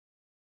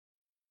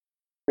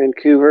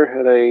 Vancouver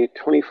had a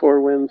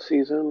 24-win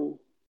season.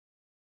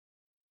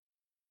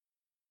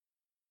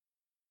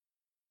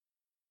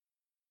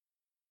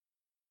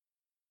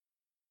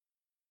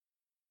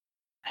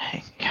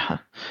 Dang, yeah.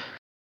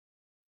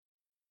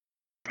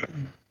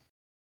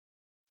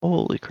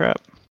 Holy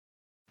crap.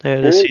 They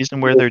had a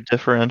season where their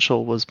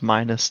differential was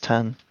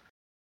 -10.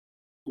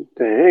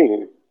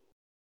 Dang.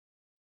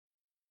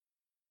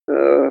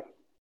 Uh,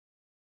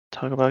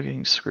 Talk about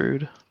getting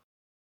screwed.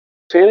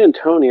 San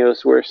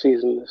Antonio's worst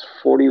season is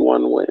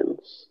 41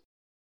 wins.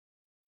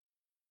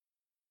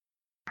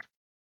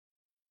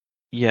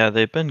 Yeah,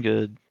 they've been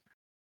good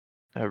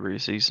every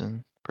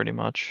season, pretty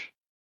much.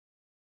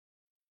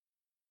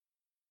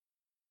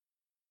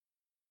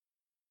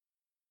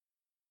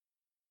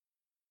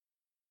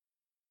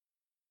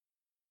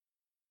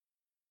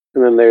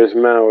 And then there's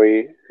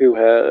Maui, who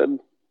had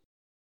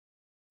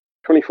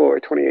 24,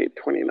 28,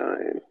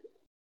 29.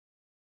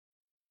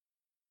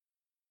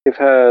 They've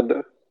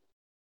had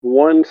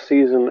one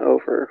season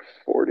over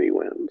 40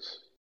 wins.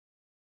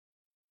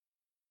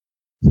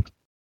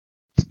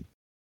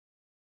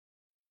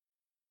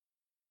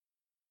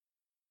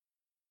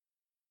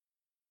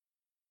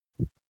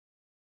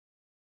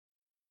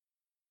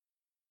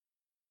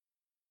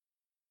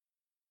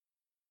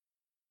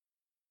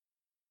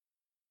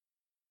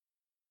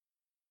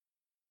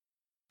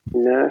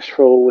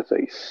 Nashville with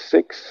a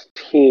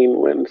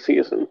 16-win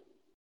season.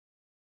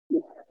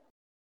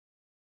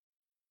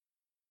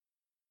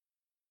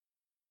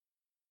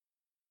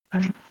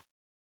 Let's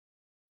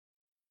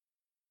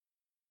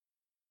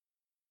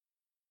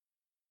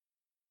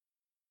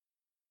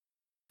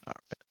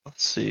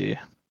see.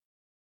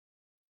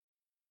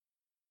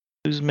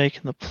 Who's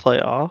making the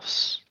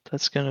playoffs?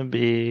 That's gonna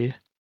be.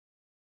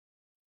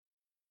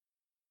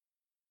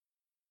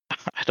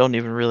 I don't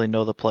even really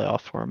know the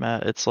playoff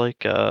format. It's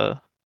like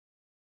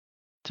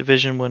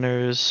division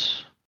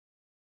winners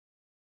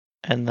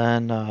and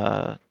then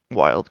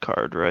wild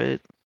card,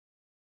 right?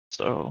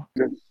 So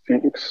I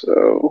think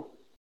so.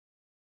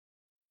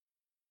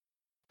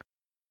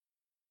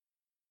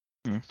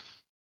 we've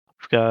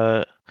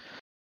got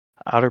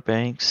Outer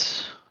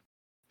Banks,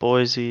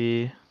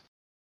 Boise.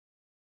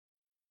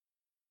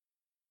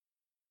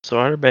 So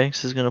Outer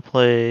Banks is gonna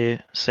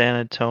play San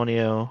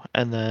Antonio,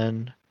 and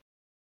then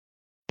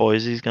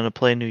Boise's gonna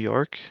play New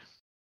York,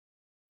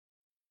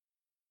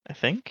 I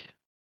think.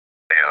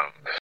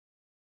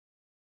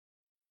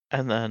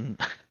 And then,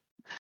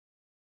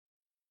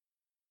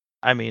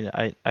 I mean,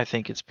 I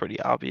think it's pretty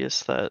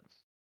obvious that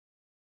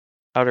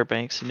Outer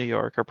Banks and New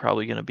York are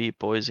probably gonna beat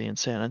Boise and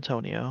San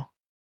Antonio.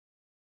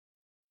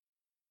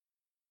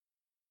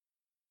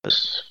 But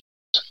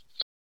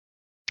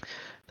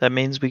that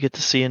means we get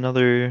to see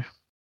another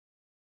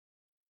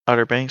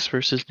Outer Banks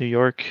versus New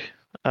York.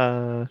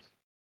 Will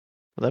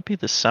that be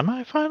the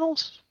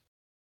semifinals?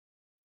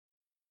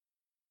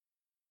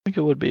 I think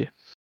it would be.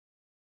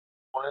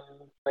 One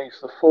plays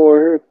the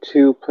 4,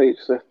 two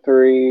plays the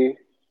 3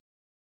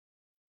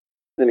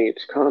 in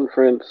each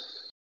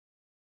conference.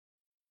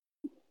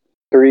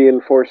 3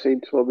 and 4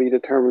 seeds will be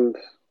determined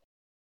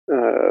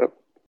from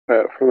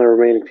the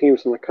remaining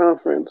teams in the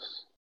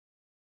conference,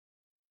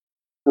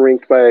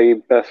 ranked by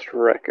best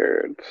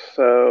record.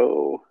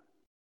 So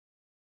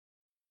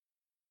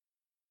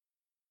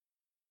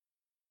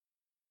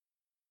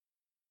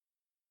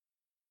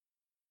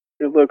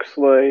it looks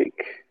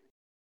like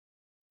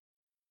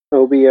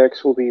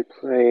OBX will be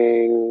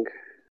playing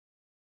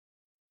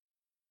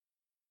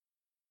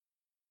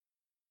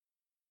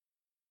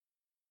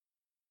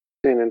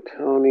San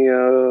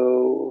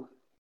Antonio,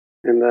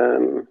 and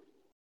then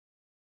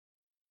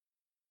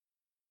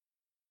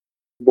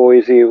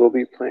Boise will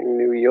be playing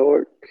New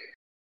York.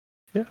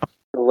 Yeah.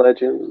 The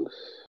Legends.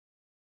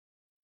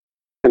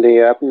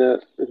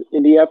 Indianapolis.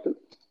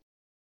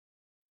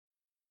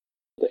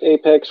 The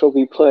Apex will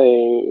be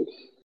playing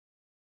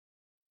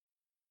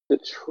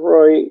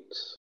Detroit,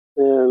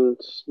 and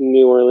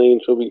New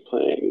Orleans will be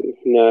playing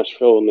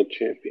Nashville and the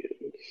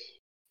champions.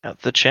 Yeah,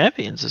 the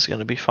champions is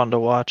gonna be fun to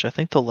watch. I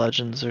think the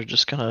Legends are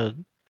just gonna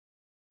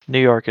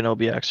New York and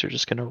OBX are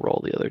just gonna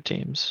roll the other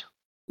teams.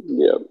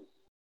 Yep.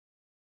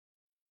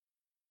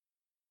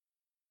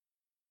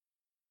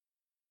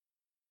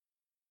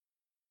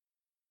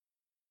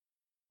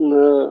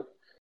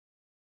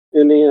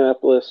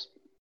 Indianapolis,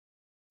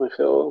 I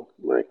feel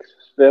like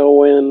they'll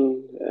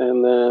win,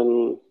 and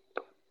then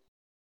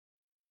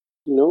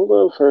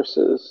Nova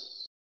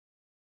versus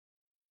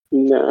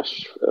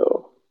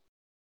Nashville.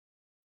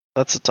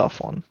 That's a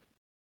tough one.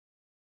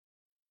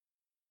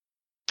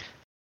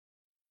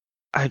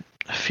 I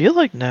feel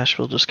like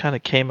Nashville just kind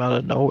of came out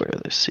of nowhere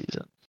this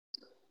season.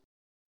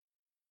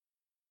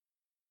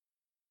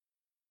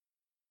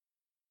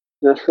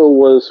 Nashville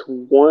was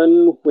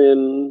one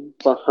win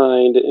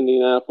behind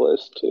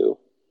Indianapolis too,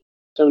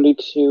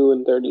 72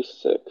 and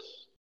 36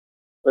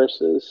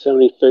 versus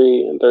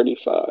 73 and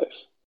 35.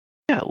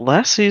 Yeah,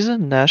 last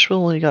season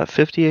Nashville only got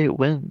 58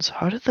 wins.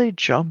 How did they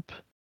jump?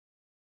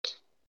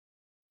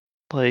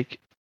 Like,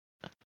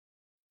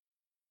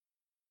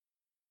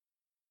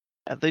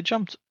 they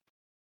jumped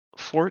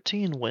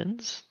 14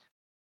 wins?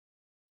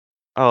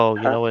 Oh,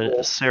 you know what?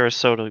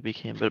 Sarasota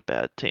became a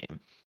bad team.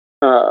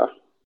 Uh,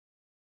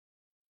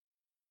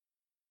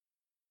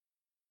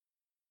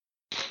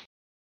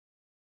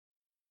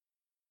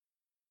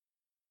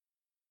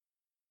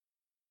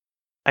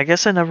 I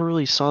guess I never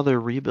really saw their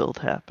rebuild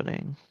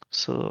happening.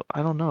 So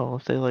I don't know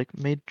if they like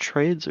made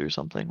trades or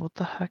something. What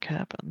the heck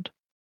happened?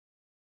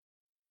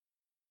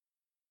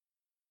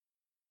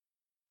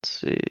 Let's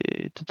see.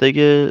 Did they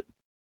get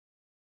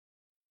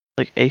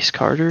like Ace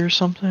Carter or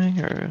something?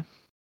 Or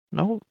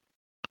no?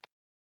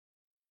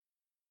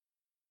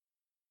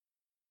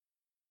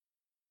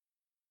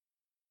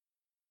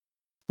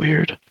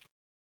 Weird.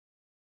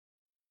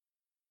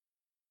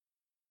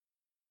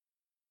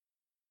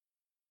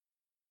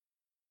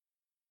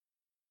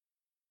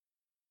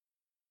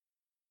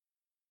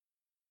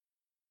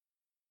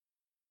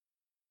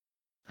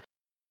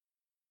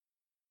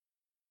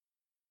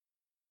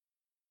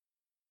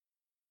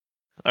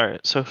 All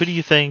right. So who do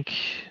you think?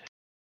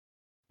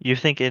 You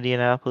think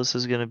Indianapolis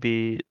is going to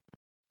be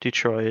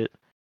Detroit?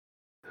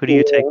 Who do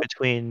you take yeah.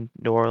 between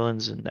New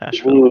Orleans and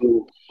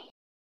Nashville?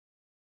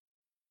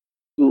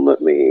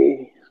 Let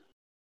me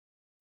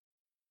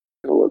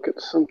look at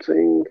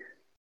something.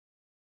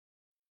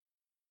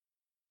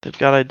 They've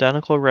got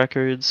identical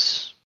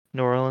records.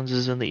 New Orleans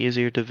is in the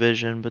easier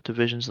division, but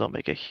divisions don't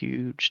make a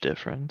huge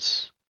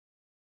difference.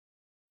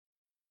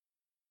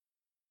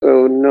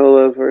 So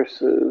NOLA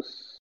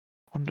versus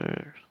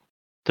Wonder,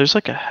 there's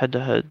like a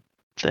head-to-head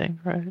thing,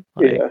 right?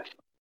 Like, yeah,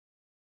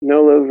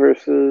 NOLA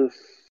versus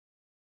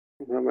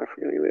what am I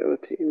forgetting the other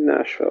team?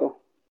 Nashville,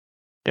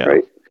 yeah.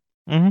 right?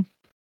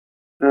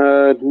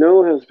 Mm-hmm.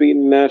 NOLA has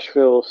beaten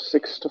Nashville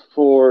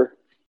 6-4.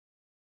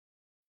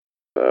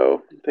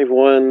 So they've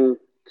won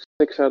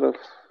 6 out of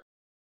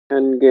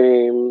 10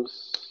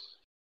 games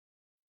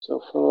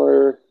so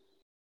far.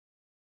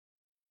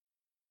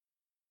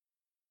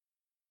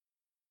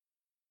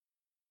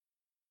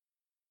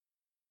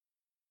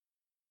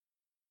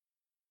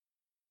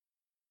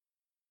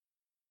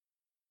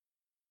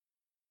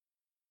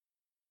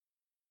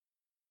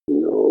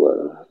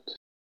 NOLA.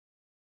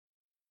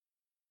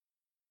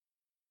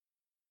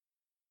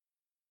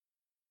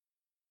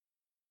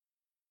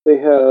 They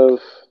have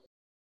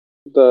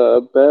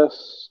the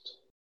best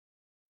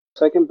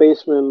second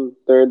baseman,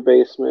 third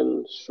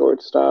baseman,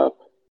 shortstop,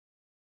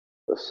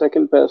 the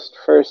second best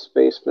first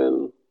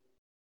baseman,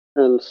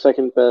 and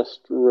second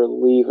best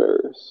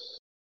relievers.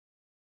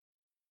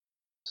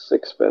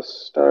 6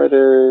 best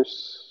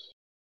starters,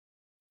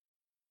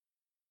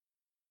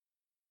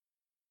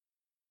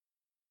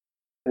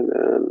 and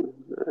then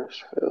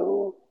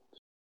Nashville.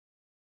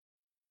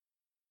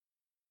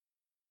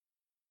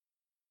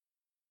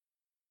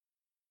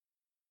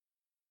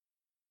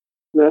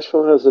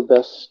 Nashville has the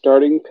best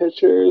starting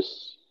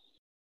pitchers,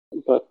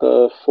 but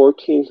the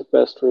 14th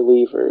best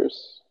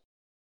relievers.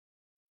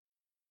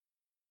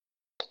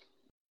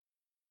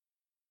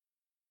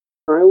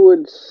 I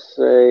would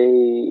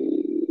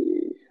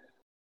say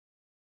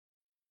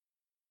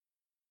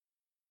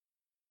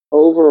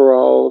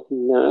overall,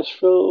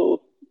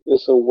 Nashville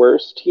is a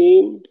worse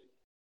team.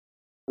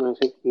 And I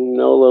think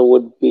NOLA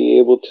would be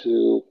able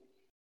to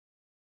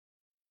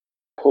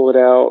pull it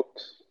out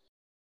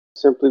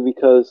simply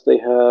because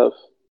a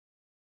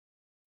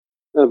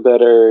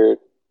better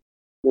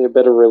they have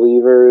better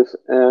relievers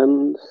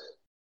and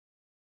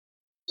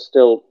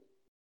still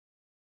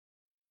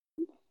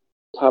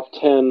top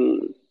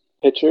 10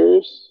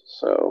 pitchers.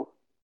 So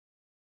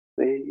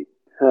they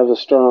have a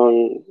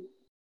strong.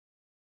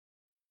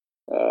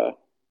 Uh,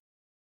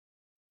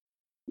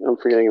 I'm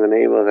forgetting the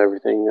name of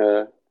everything.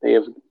 They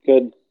have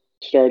good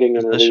starting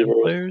and Position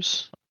relievers.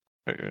 players?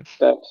 Or,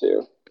 That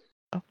too.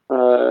 oh,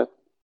 Uh,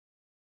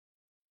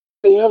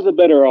 they have the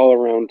better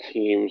all-around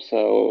team.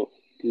 So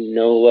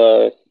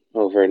NOLA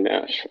over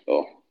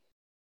Nashville.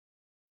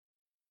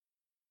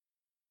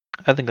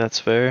 I think that's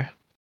fair.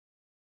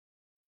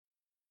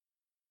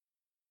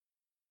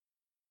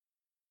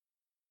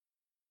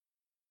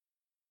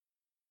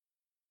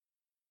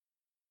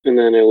 And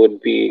then it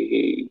would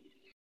be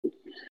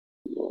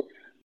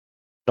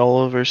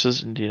NOLA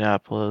versus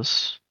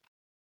Indianapolis,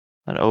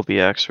 and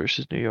OBX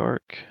versus New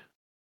York.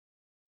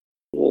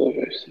 NOLA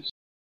versus.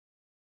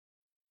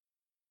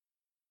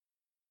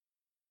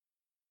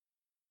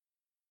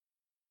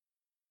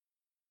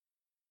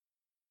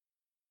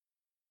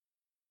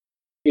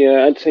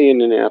 Yeah, I'd say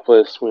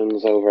Indianapolis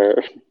wins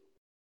over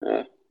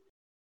uh,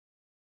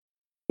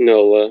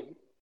 NOLA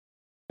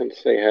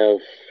since they have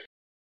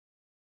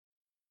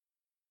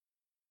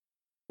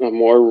a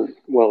more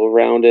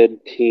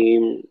well-rounded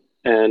team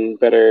and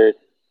better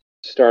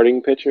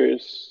starting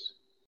pitchers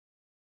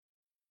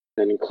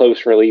and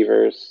close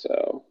relievers.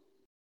 So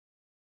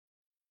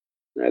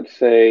I'd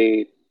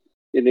say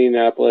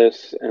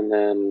Indianapolis, and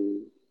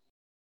then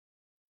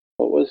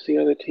what was the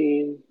other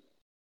team?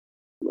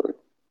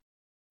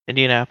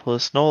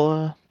 Indianapolis,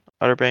 NOLA,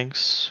 Outer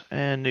Banks,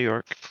 and New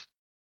York.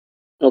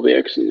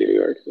 LBX in New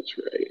York. That's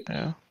right.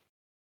 Yeah.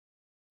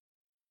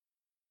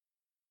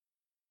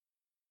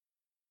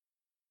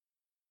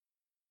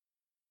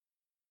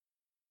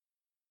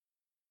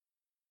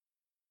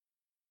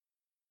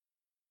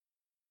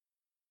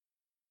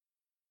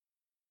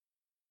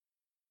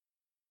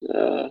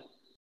 Uh,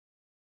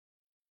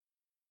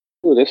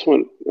 this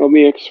one,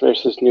 OBX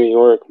versus New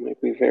York,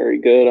 might be very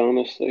good,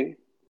 honestly.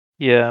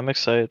 Yeah, I'm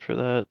excited for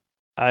that.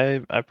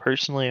 I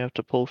personally have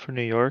to pull for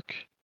New York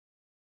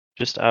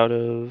just out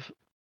of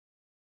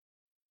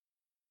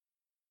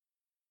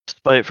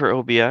spite for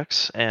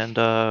OBX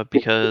and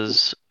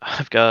because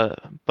I've got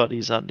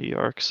buddies on New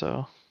York,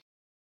 so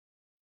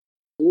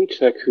Let me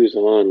check who's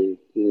on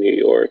New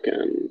York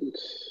and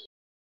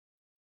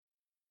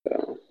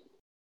uh,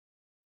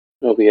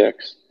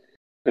 LBX.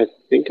 I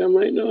think I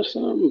might know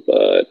some,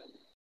 but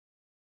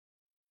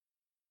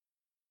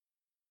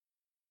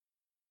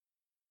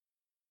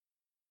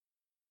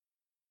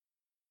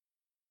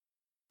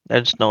I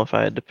just know if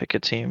I had to pick a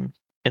team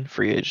in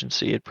free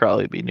agency, it'd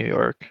probably be New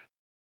York.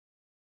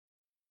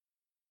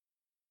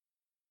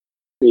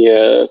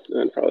 yeah,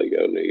 I'd probably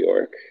go New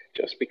York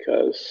just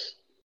because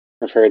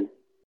I've heard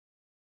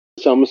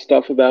some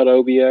stuff about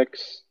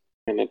OBX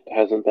and it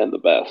hasn't been the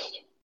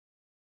best.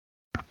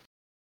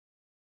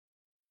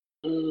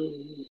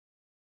 Um,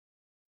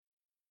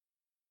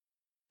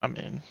 I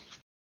mean,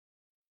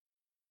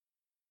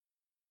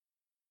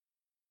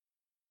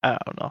 I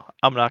don't know.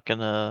 I'm not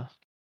gonna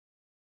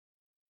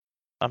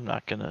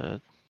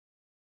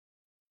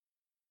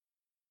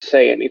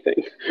say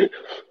anything.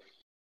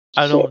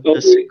 I So don't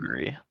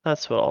disagree.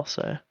 That's what I'll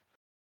say.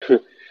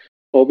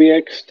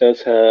 OBX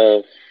does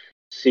have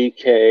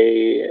CK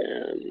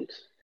and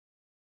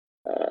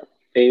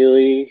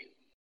Bailey,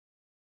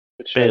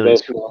 which are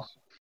Bailey's both cool.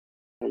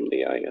 from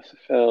the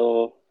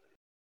ISFL.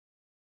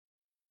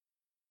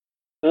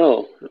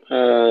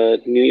 Oh,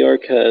 New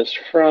York has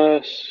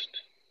Frost,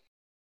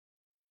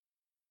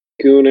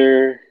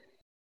 Gooner.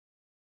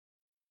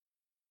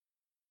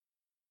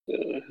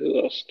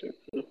 Who else?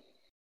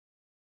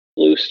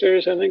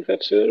 Boosters, I think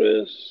that's who it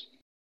is.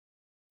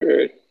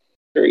 Or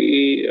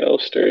 3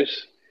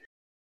 Elsters.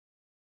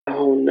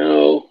 Oh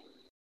no.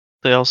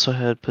 They also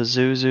had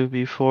Pazuzu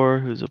before,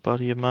 who's a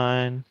buddy of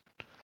mine.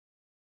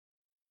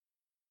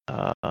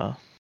 Let's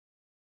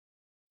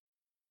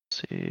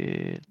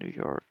see, New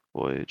York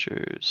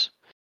Voyagers.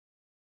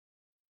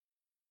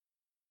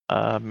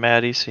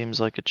 Maddie seems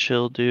like a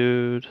chill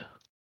dude.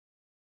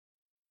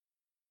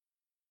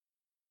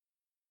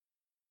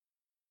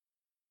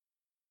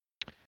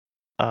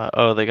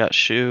 Oh, they got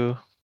Shu,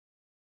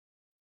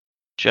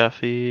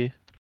 Jeffy.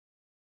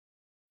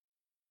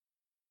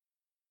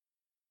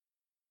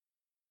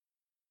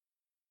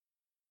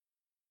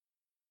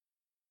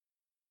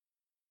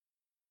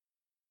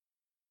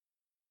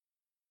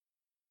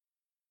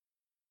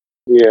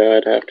 Yeah,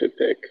 I'd have to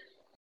pick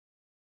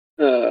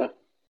uh,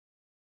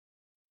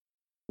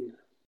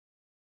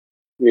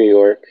 New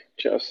York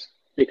just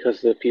because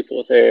of the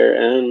people there,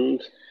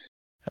 and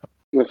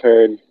I've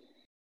heard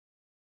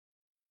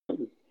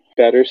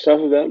better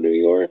stuff about New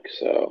York,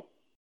 so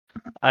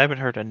I haven't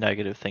heard a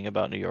negative thing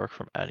about New York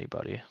from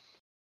anybody.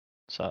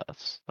 So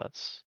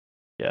that's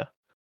yeah.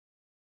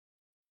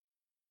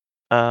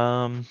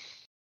 Um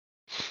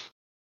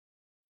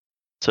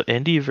so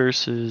Indy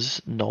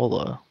versus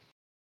Nola.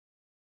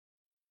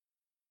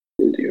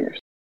 New York.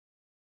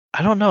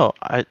 I don't know.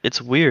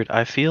 It's weird.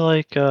 I feel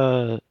like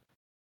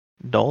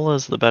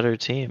Nola's the better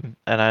team,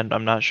 and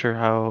I'm not sure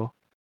how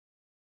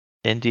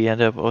Indy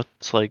ended up with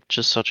like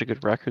just such a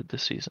good record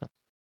this season.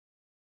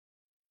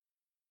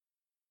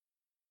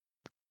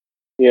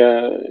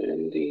 Yeah,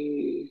 and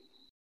the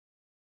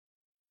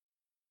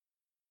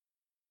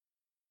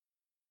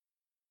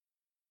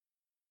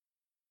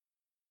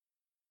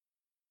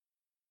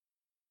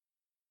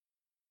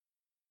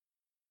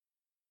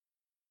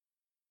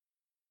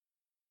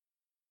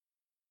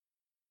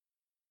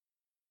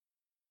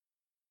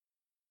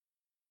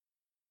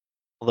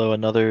Although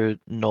another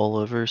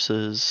Nola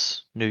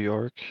versus New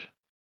York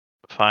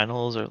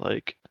finals are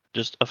like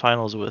just a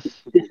finals with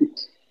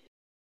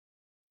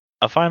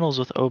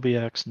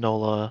OBX,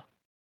 Nola,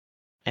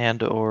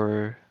 and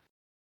or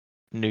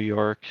New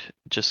York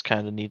just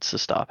kind of needs to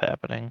stop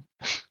happening.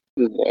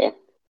 yeah,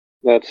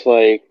 that's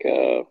like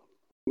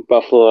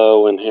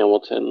Buffalo and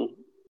Hamilton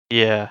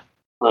Yeah,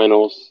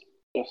 finals.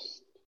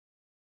 Just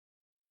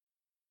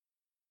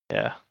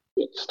yeah.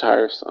 it's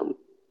tiresome.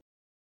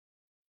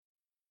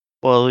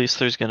 Well, at least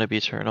there's gonna be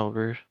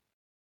turnover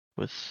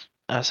with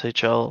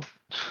SHL.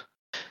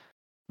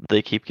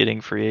 They keep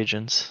getting free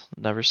agents.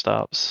 Never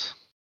stops.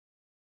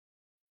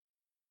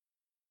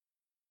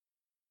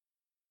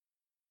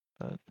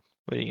 But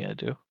what are you gonna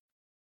do?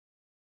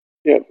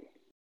 Yep.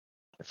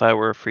 If I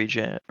were a free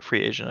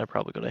agent, I'd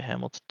probably go to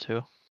Hamilton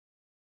too.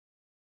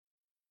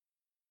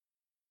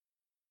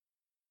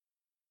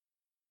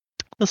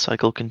 The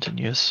cycle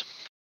continues.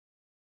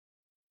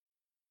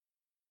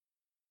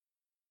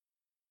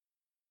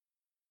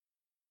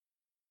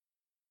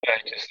 I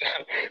just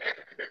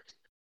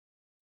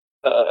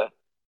I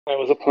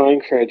was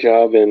applying for a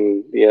job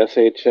in the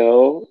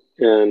SHL,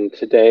 and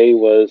today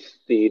was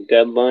the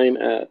deadline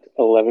at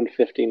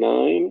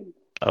 11:59,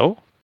 Oh,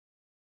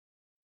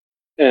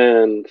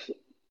 and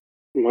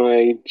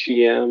my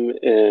GM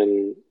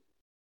in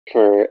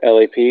for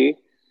LAP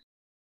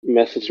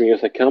messaged me. He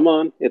was like, "Come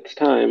on, it's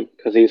time,"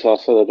 because he's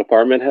also the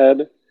department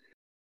head.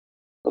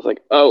 I was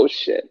like, "Oh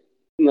shit,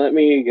 let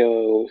me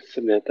go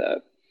submit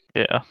that."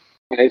 yeah.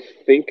 I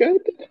think I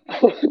did.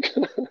 Well,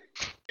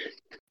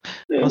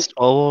 Yeah. it's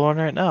 12:01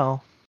 right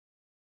now.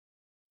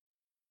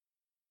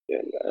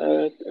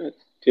 And,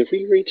 did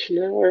we reach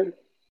an hour?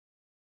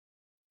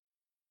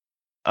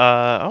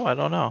 Oh, I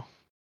don't know.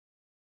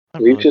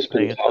 I'm We've really just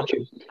been paying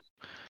talking. attention.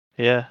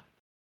 Yeah,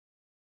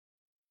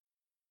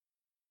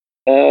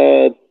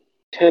 Uh,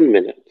 10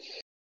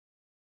 minutes.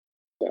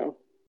 So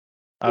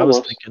I was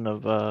almost. thinking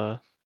of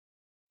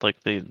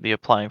like the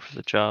applying for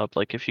the job.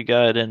 Like if you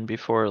got in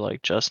before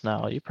like just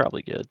now, you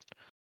probably good.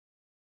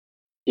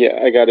 Yeah,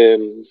 I got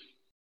in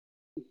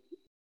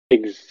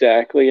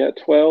exactly at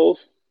 12,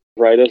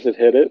 right as it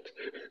hit it.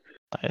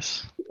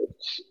 Nice.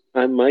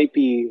 I might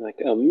be like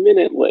a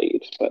minute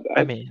late, but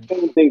I I mean,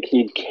 don't think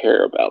he'd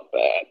care about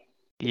that.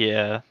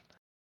 yeah.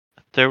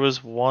 There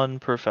was one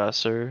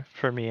professor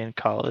for me in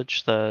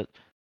college that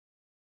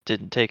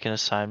didn't take an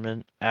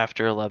assignment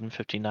after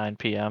 11:59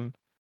 p.m.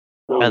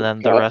 Oh And my then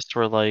the god. rest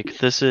were like,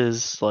 this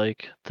is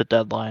like the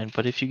deadline,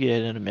 but if you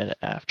get in a minute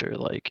after,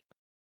 like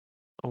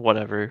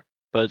whatever.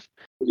 But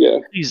Yeah.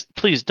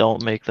 please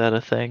don't make that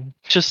a thing.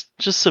 Just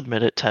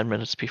submit it 10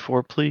 minutes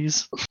before,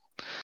 please.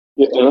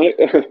 Yeah,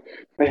 and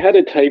I had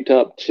it typed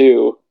up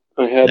too.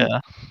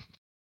 Yeah.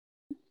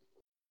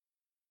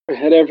 I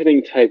had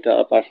everything typed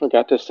up. I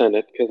forgot to send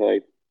it because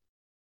I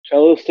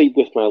fell asleep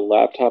with my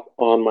laptop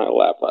on my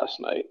lap last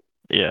night.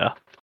 Yeah.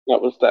 I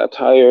was that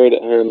tired,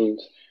 and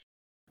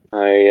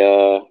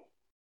I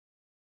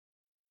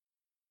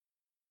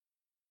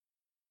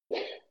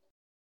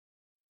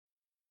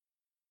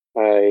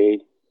I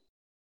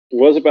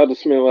was about to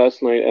submit it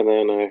last night, and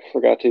then I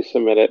forgot to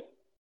submit it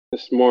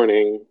this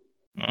morning,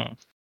 Mm.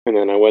 and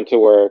then I went to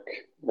worked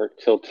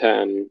till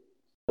 10,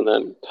 and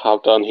then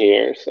hopped on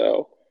here.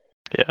 So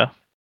Yeah.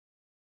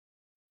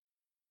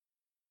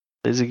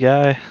 Busy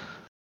guy.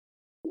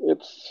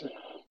 it's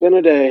been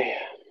a day,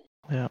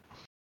 Yeah.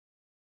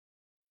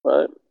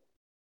 but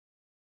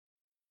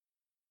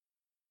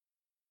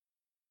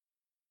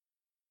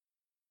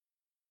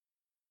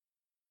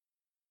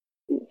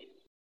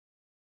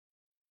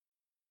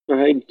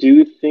I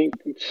do think,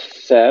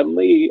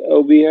 sadly,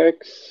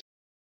 OBX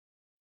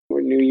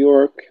or New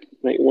York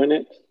might win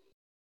it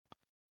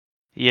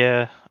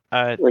Yeah.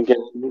 I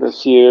again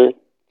this year.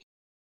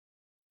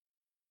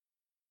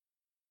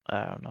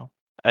 I don't know.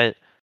 I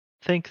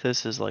think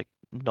this is like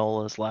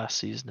Nola's last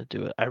season to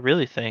do it. I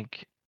really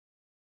think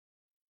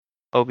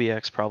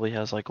OBX probably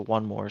has like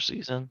one more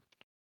season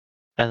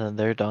and then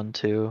they're done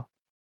too.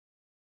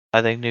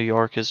 I think New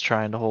York is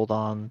trying to hold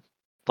on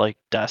like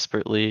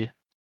desperately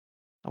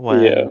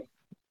when Yeah,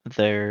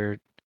 they're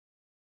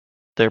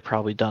they're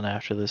probably done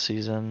after this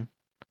season.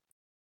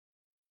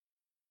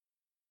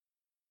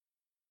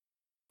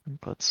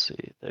 Let's see.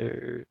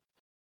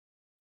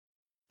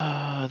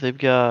 They've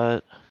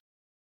got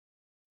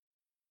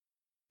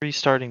 3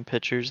 starting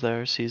pitchers that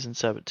are season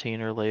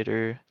 17 or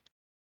later.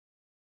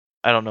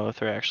 I don't know if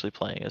they're actually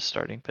playing as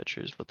starting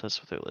pitchers, but that's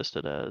what they're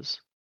listed as.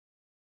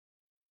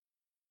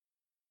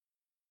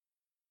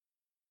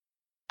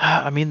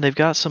 I mean, they've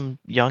got some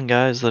young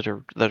guys that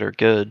are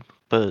good,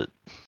 but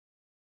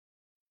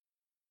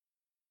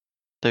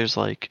there's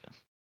like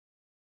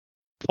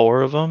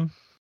 4 of them,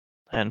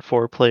 and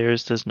 4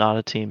 players does not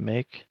a team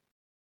make.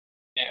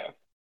 yeah.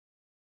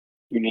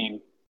 You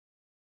need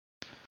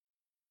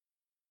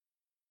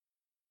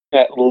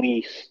at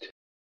least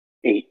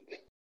 8.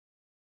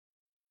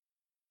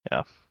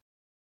 Yeah,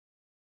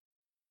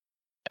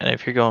 and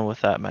if you're going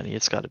with that many,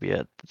 it's got to be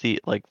at the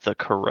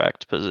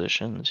correct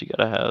positions. You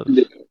got to have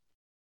Yeah. a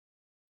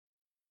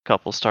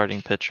couple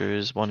starting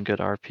pitchers, 1 good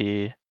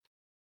RP,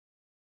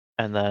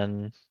 and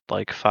then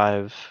like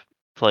 5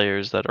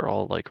 players that are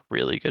all like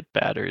really good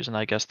batters, and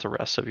I guess the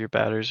rest of your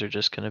batters are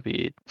just gonna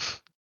be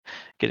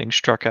getting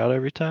struck out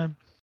every time.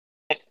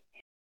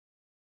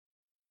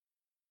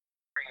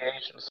 Free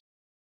agents.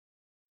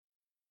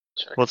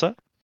 Check. What's that?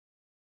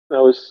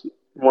 I was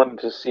wanting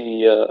to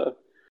see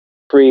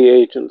free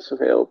agents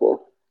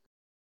available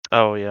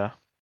Oh yeah.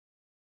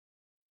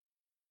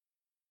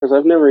 because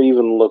I've never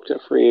even looked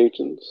at free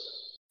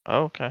agents.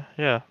 Oh, okay.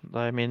 Yeah.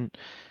 I mean,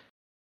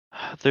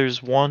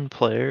 there's one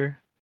player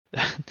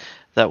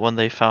that when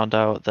they found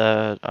out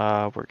that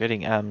we're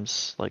getting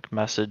M's, like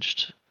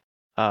messaged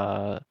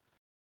the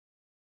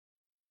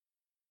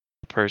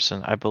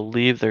person. I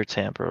believe they're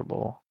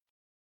tamperable,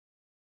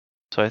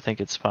 so I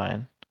think it's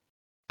fine.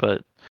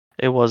 But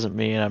it wasn't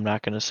me, and I'm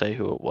not gonna say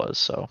who it was.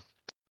 So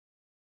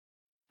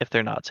if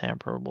they're not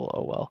tamperable,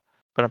 oh well.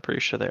 But I'm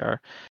pretty sure they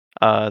are.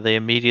 They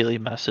immediately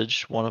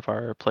messaged one of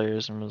our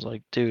players and was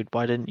like, "Dude,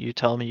 why didn't you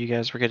tell me you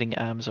guys were getting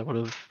M's? I would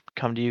have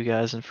come to you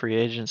guys in free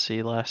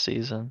agency last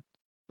season."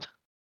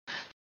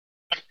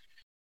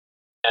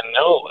 And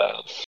no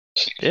less.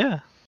 Yeah,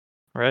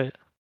 right.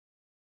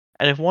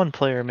 And if one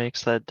player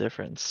makes that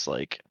difference,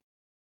 like,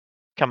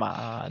 come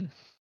on.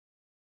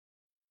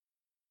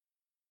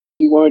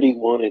 You already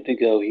wanted to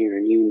go here,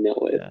 and you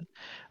know it. Yeah.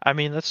 I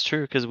mean, that's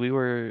true because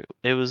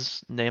it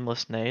was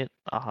Nameless Nate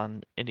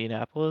on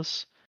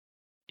Indianapolis.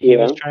 He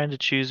was Yeah. trying to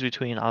choose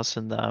between us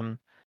and them,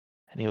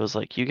 and he was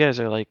like, "You guys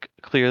are like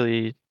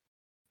clearly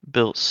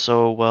built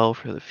so well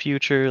for the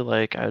future.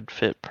 Like, I'd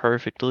fit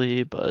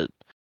perfectly, but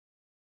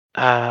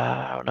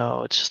I don't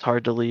know. It's just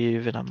hard to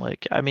leave." And I'm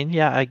like, I mean,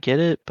 yeah, I get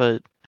it,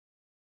 but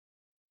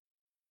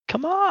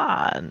come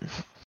on.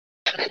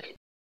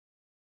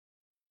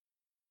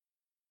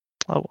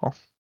 Oh well.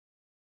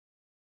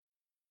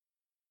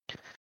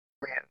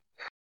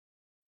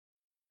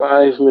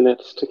 5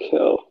 minutes to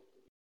kill.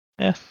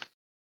 Yeah.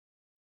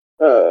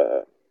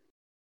 Uh,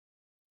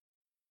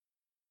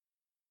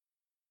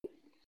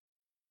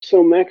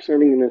 so max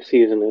earning this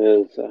season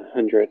is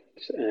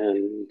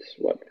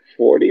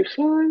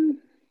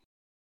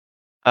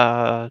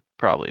 145.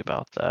 Probably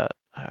about that.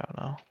 I don't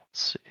know.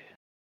 Let's see.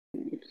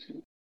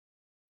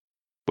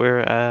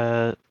 We're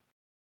at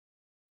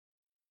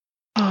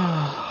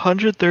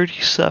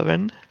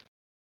 137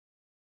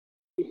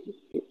 and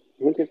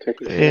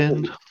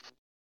 137.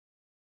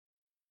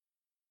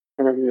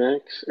 Our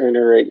max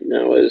earner right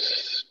now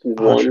is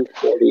 100.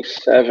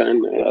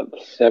 147 at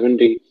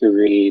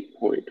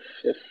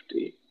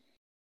 73.50.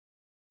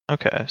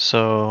 Okay,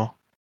 so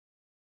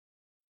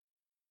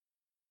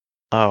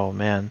oh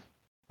man,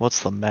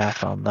 what's the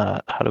math on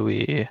that? How do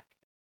we?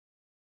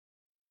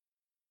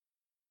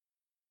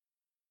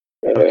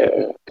 Okay,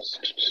 Uh,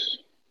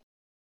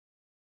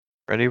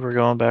 ready? We're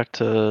going back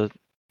to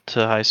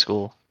high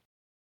school.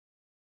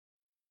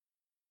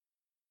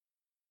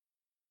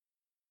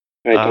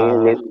 I don't Uh,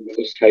 remember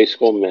most high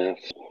school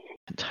math.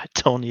 I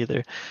don't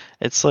either.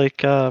 It's like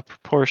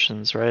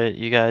proportions, right?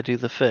 You gotta do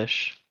the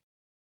fish.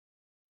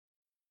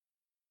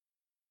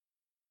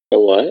 The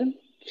what?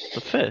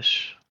 The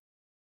fish.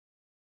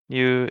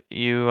 You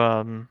you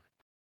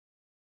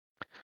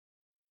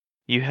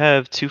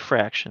have two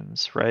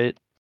fractions, right?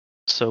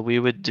 So we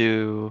would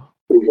do,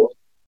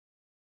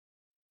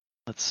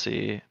 let's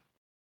see.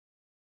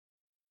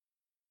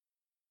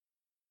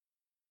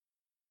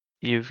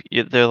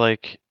 They're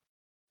like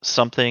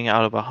something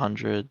out of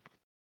 100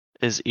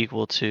 is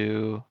equal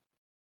to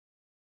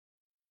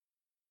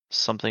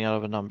something out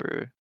of a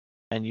number,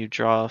 and you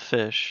draw a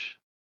fish,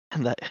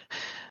 and that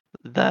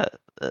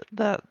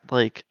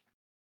like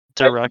I,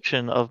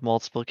 direction of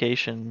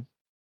multiplication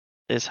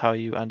is how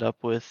you end up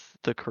with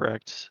the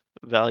correct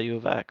value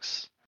of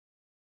x.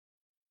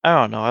 I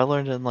don't know. I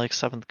learned it in like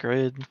 7th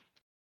grade.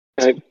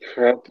 I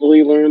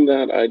probably learned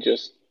that. I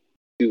just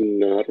do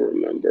not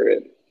remember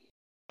it.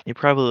 You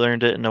probably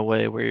learned it in a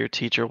way where your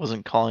teacher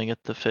wasn't calling it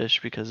the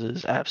fish because it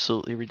is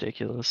absolutely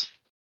ridiculous.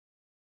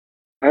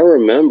 I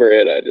remember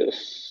it. I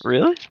just.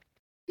 Really?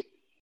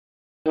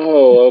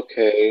 Oh,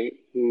 okay.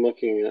 I'm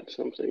looking at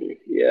something.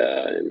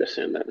 Yeah, I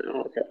understand that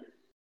now. Okay.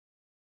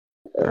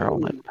 Where are all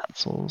my Um,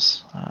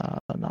 pencils?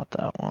 Not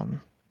that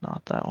one.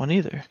 Not that one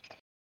either.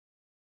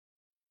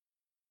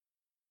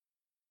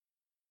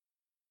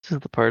 This is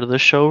the part of the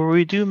show where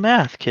we do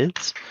math,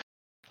 kids.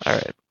 All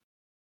right.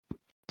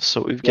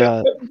 So we've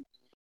math, got,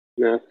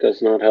 math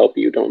does not help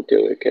you. Don't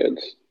do it,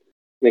 kids.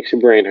 Makes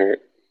your brain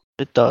hurt.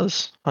 it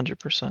does,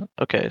 100%.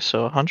 Okay,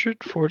 so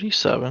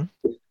 147,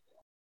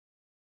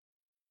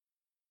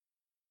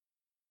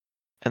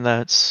 and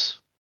that's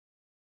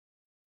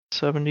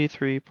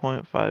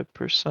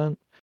 73.5%.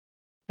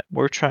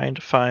 We're trying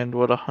to find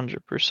what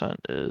 100%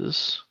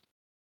 is.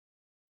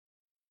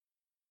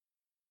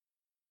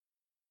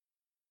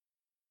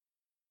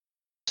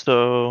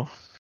 So,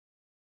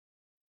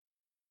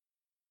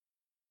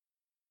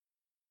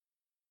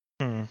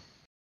 hmm,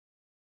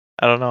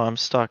 I don't know. I'm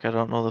stuck. I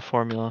don't know the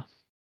formula.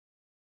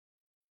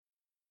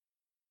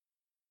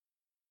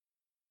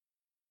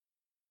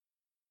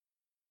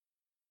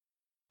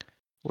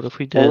 What if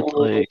we did Uh,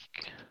 like,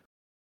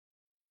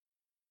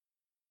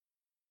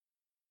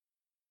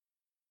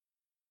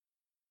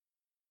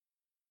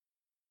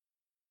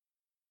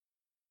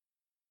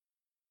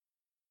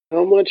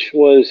 how much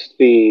was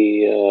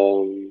the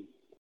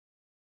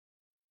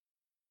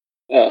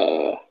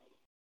uh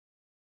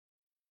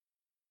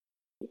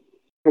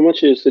how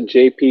much is the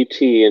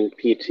JPT and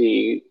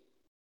PT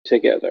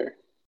together?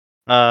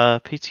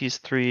 PT's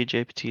 3,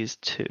 JPT's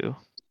 2.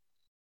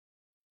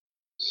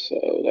 So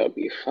that would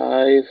be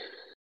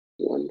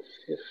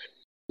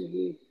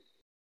 150.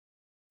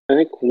 I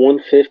think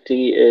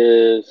 150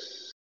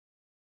 is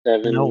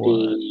You know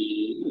what?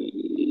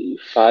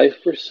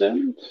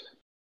 75%.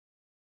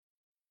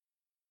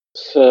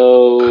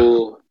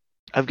 So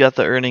I've got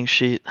the earning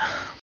sheet.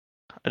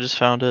 I just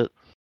found it.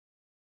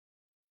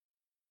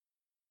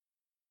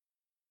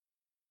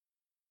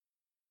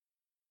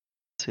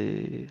 Let's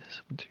see,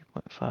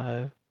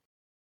 73.5.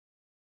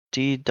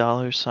 D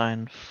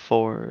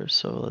 $4,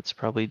 so that's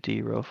probably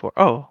D row 4.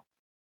 Oh,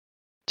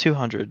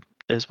 200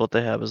 is what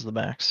they have as the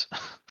max.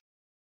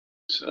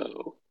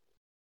 so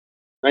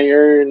I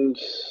earned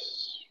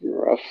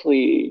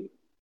roughly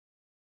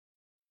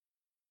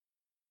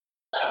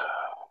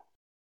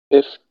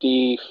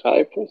 55%,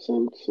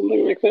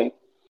 something like that.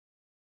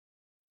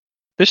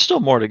 There's still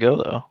more to go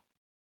though.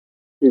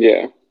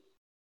 Yeah,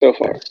 so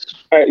far.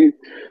 There's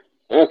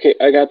Okay,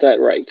 I got that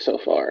right so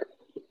far.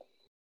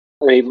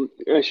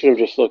 I should have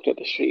just looked at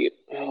the sheet.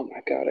 Oh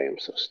my god, I am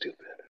so stupid.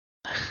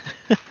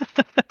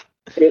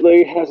 It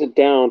literally has it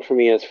down for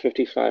me as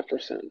 55%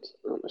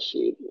 on the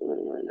sheet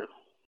right now.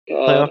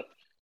 playoff. God.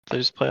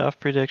 There's playoff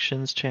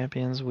predictions,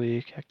 champions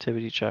week,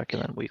 activity check,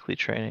 and then weekly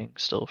training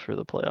still for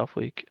the playoff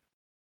week.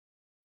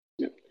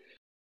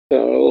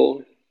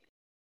 So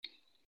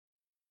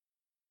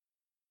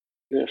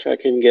if I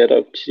can get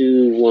up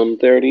to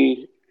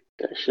 130,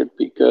 that should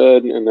be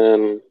good. And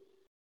then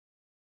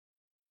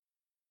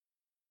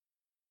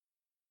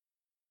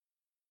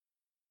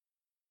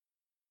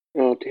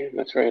oh damn,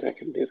 that's right, I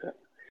can do that.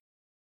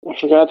 I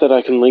forgot that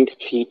I can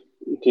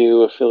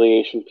do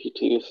affiliation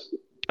PTs.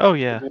 Oh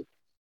yeah.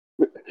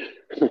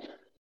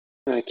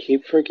 I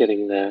keep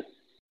forgetting that.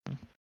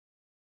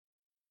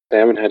 I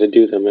haven't had to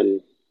do them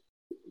in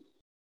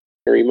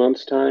 3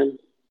 months' time,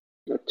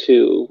 or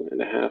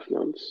 2.5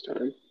 months'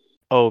 time.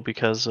 Oh,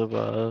 because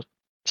of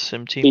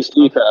sim team PT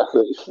stuff.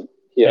 passes.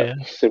 Yeah,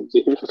 Yeah. sim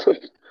teams.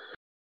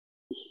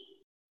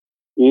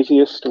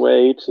 Easiest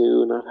way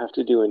to not have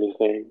to do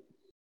anything.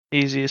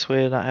 Easiest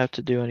way to not have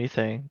to do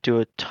anything. Do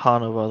a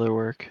ton of other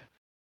work.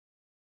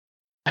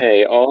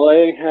 Hey, all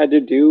I had to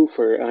do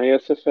for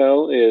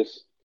ISFL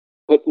is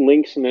put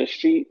links in a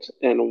sheet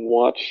and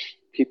watch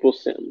people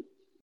sim.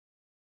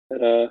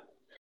 Uh,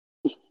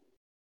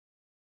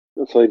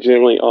 that's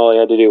legitimately all I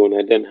had to do, and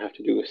I didn't have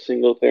to do a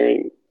single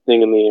thing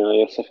in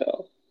the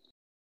ISFL.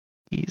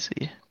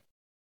 Easy.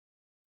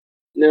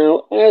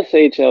 Now,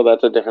 SHL,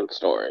 that's a different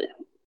story.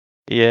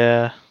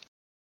 Yeah.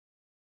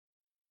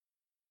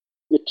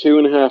 You're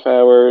 2.5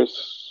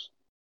 hours,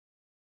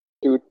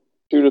 two,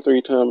 2 to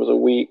 3 times a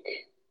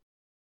week,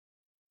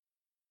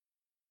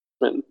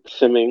 and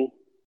simming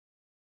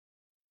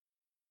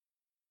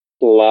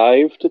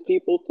live to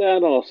people,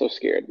 that also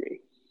scared me.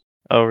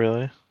 Oh,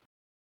 really?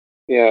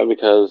 Yeah,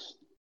 because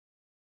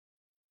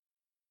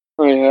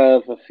I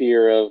have a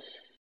fear of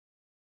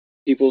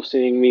people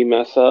seeing me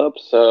mess up,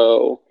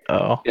 so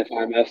Oh, if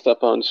I messed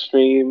up on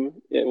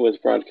stream, it was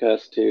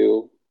broadcast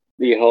to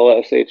the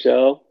whole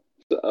SHL.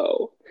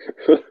 So,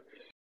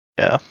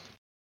 yeah.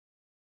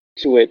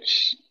 to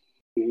which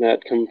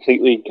that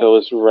completely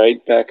goes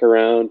right back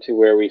around to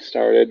where we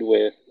started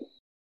with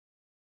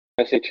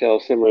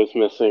SHL simmers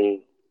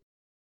missing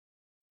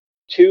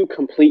 2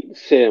 complete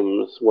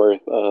sims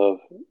worth of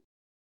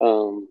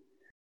um,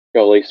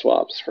 goalie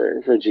swaps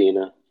for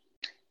Regina.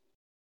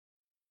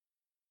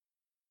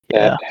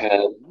 That Yeah.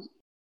 had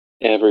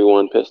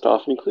everyone pissed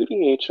off,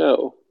 including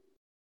HO.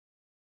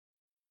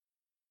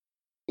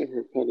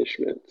 Simmer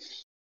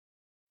punishments.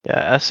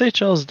 Yeah,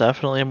 SHL is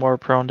definitely more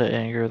prone to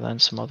anger than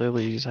some other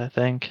leagues, I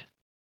think.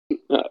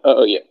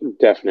 Oh yeah,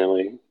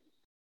 definitely.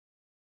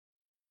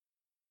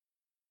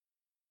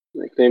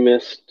 Like they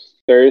missed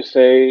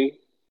Thursday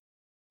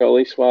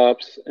goalie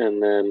swaps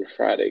and then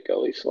Friday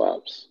goalie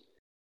swaps,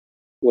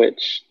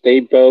 which they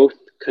both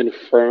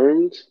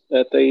confirmed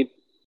that they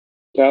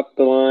got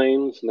the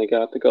lines and they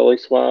got the goalie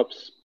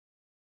swaps,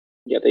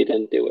 yet they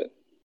didn't do it.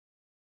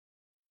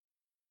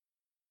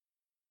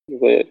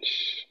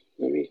 Which,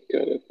 let me go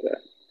to that.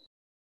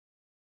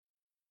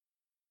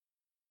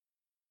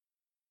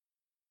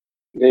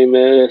 They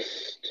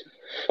missed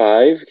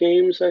 5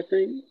 games, I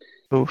think.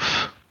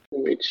 Oof.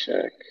 Let me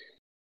check.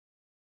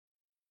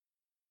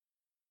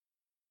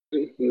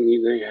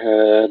 They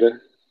had,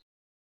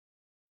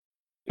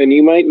 and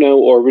you might know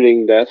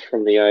Orbiting Death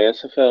from the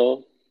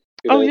ISFL,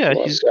 who Oh, does yeah, a lot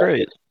of he's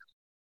great. graphics.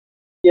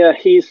 Yeah,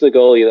 he's the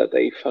goalie that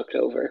they fucked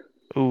over.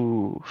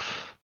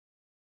 Oof.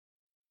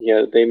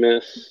 Yeah, they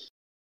miss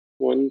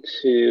one,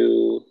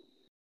 two,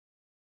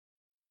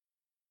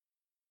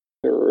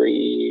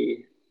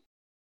 three,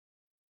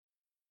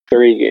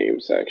 3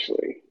 games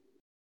actually.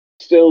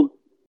 Still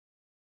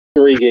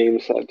 3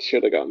 games that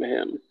should have gone to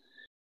him.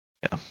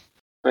 Yeah.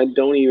 I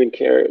don't even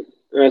care.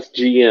 As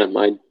GM,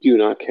 I do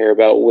not care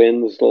about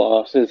wins,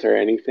 losses, or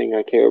anything.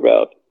 I care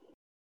about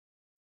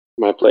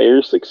my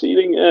players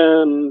succeeding,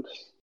 and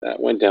that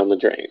went down the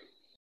drain.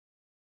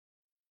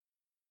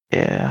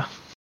 Yeah.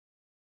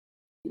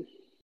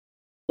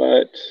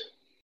 But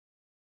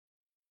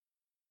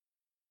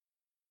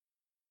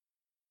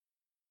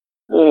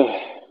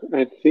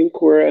I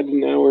think we're at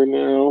an hour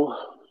now.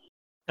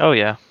 Oh,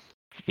 yeah.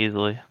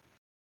 Easily.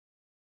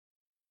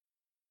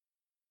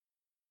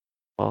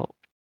 Well,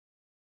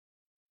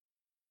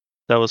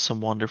 that was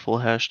some wonderful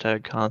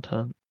hashtag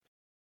content.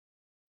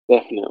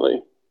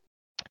 Definitely.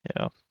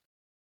 Yeah.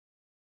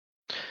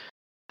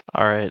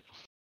 All right.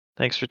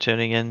 Thanks for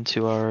tuning in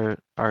to our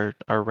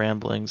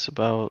ramblings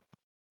about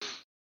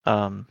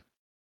um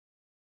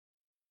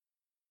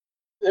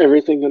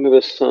Everything under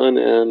the sun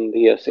and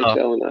the oh,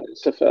 SHL and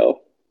ISFL.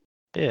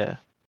 yeah,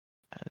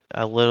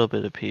 a little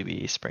bit of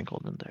PBE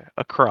sprinkled in there.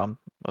 A crumb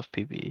of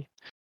PBE.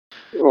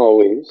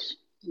 Always.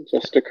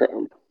 Just a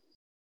crumb.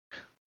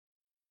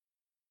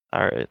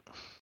 All right.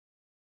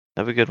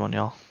 Have a good one,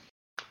 y'all.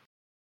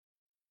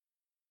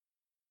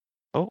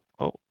 Oh,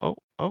 oh, oh,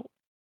 oh.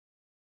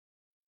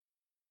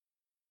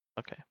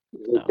 Okay.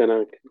 No.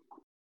 Lieutenant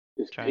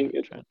is Trying paying to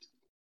it. trying.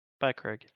 Bye, Craig.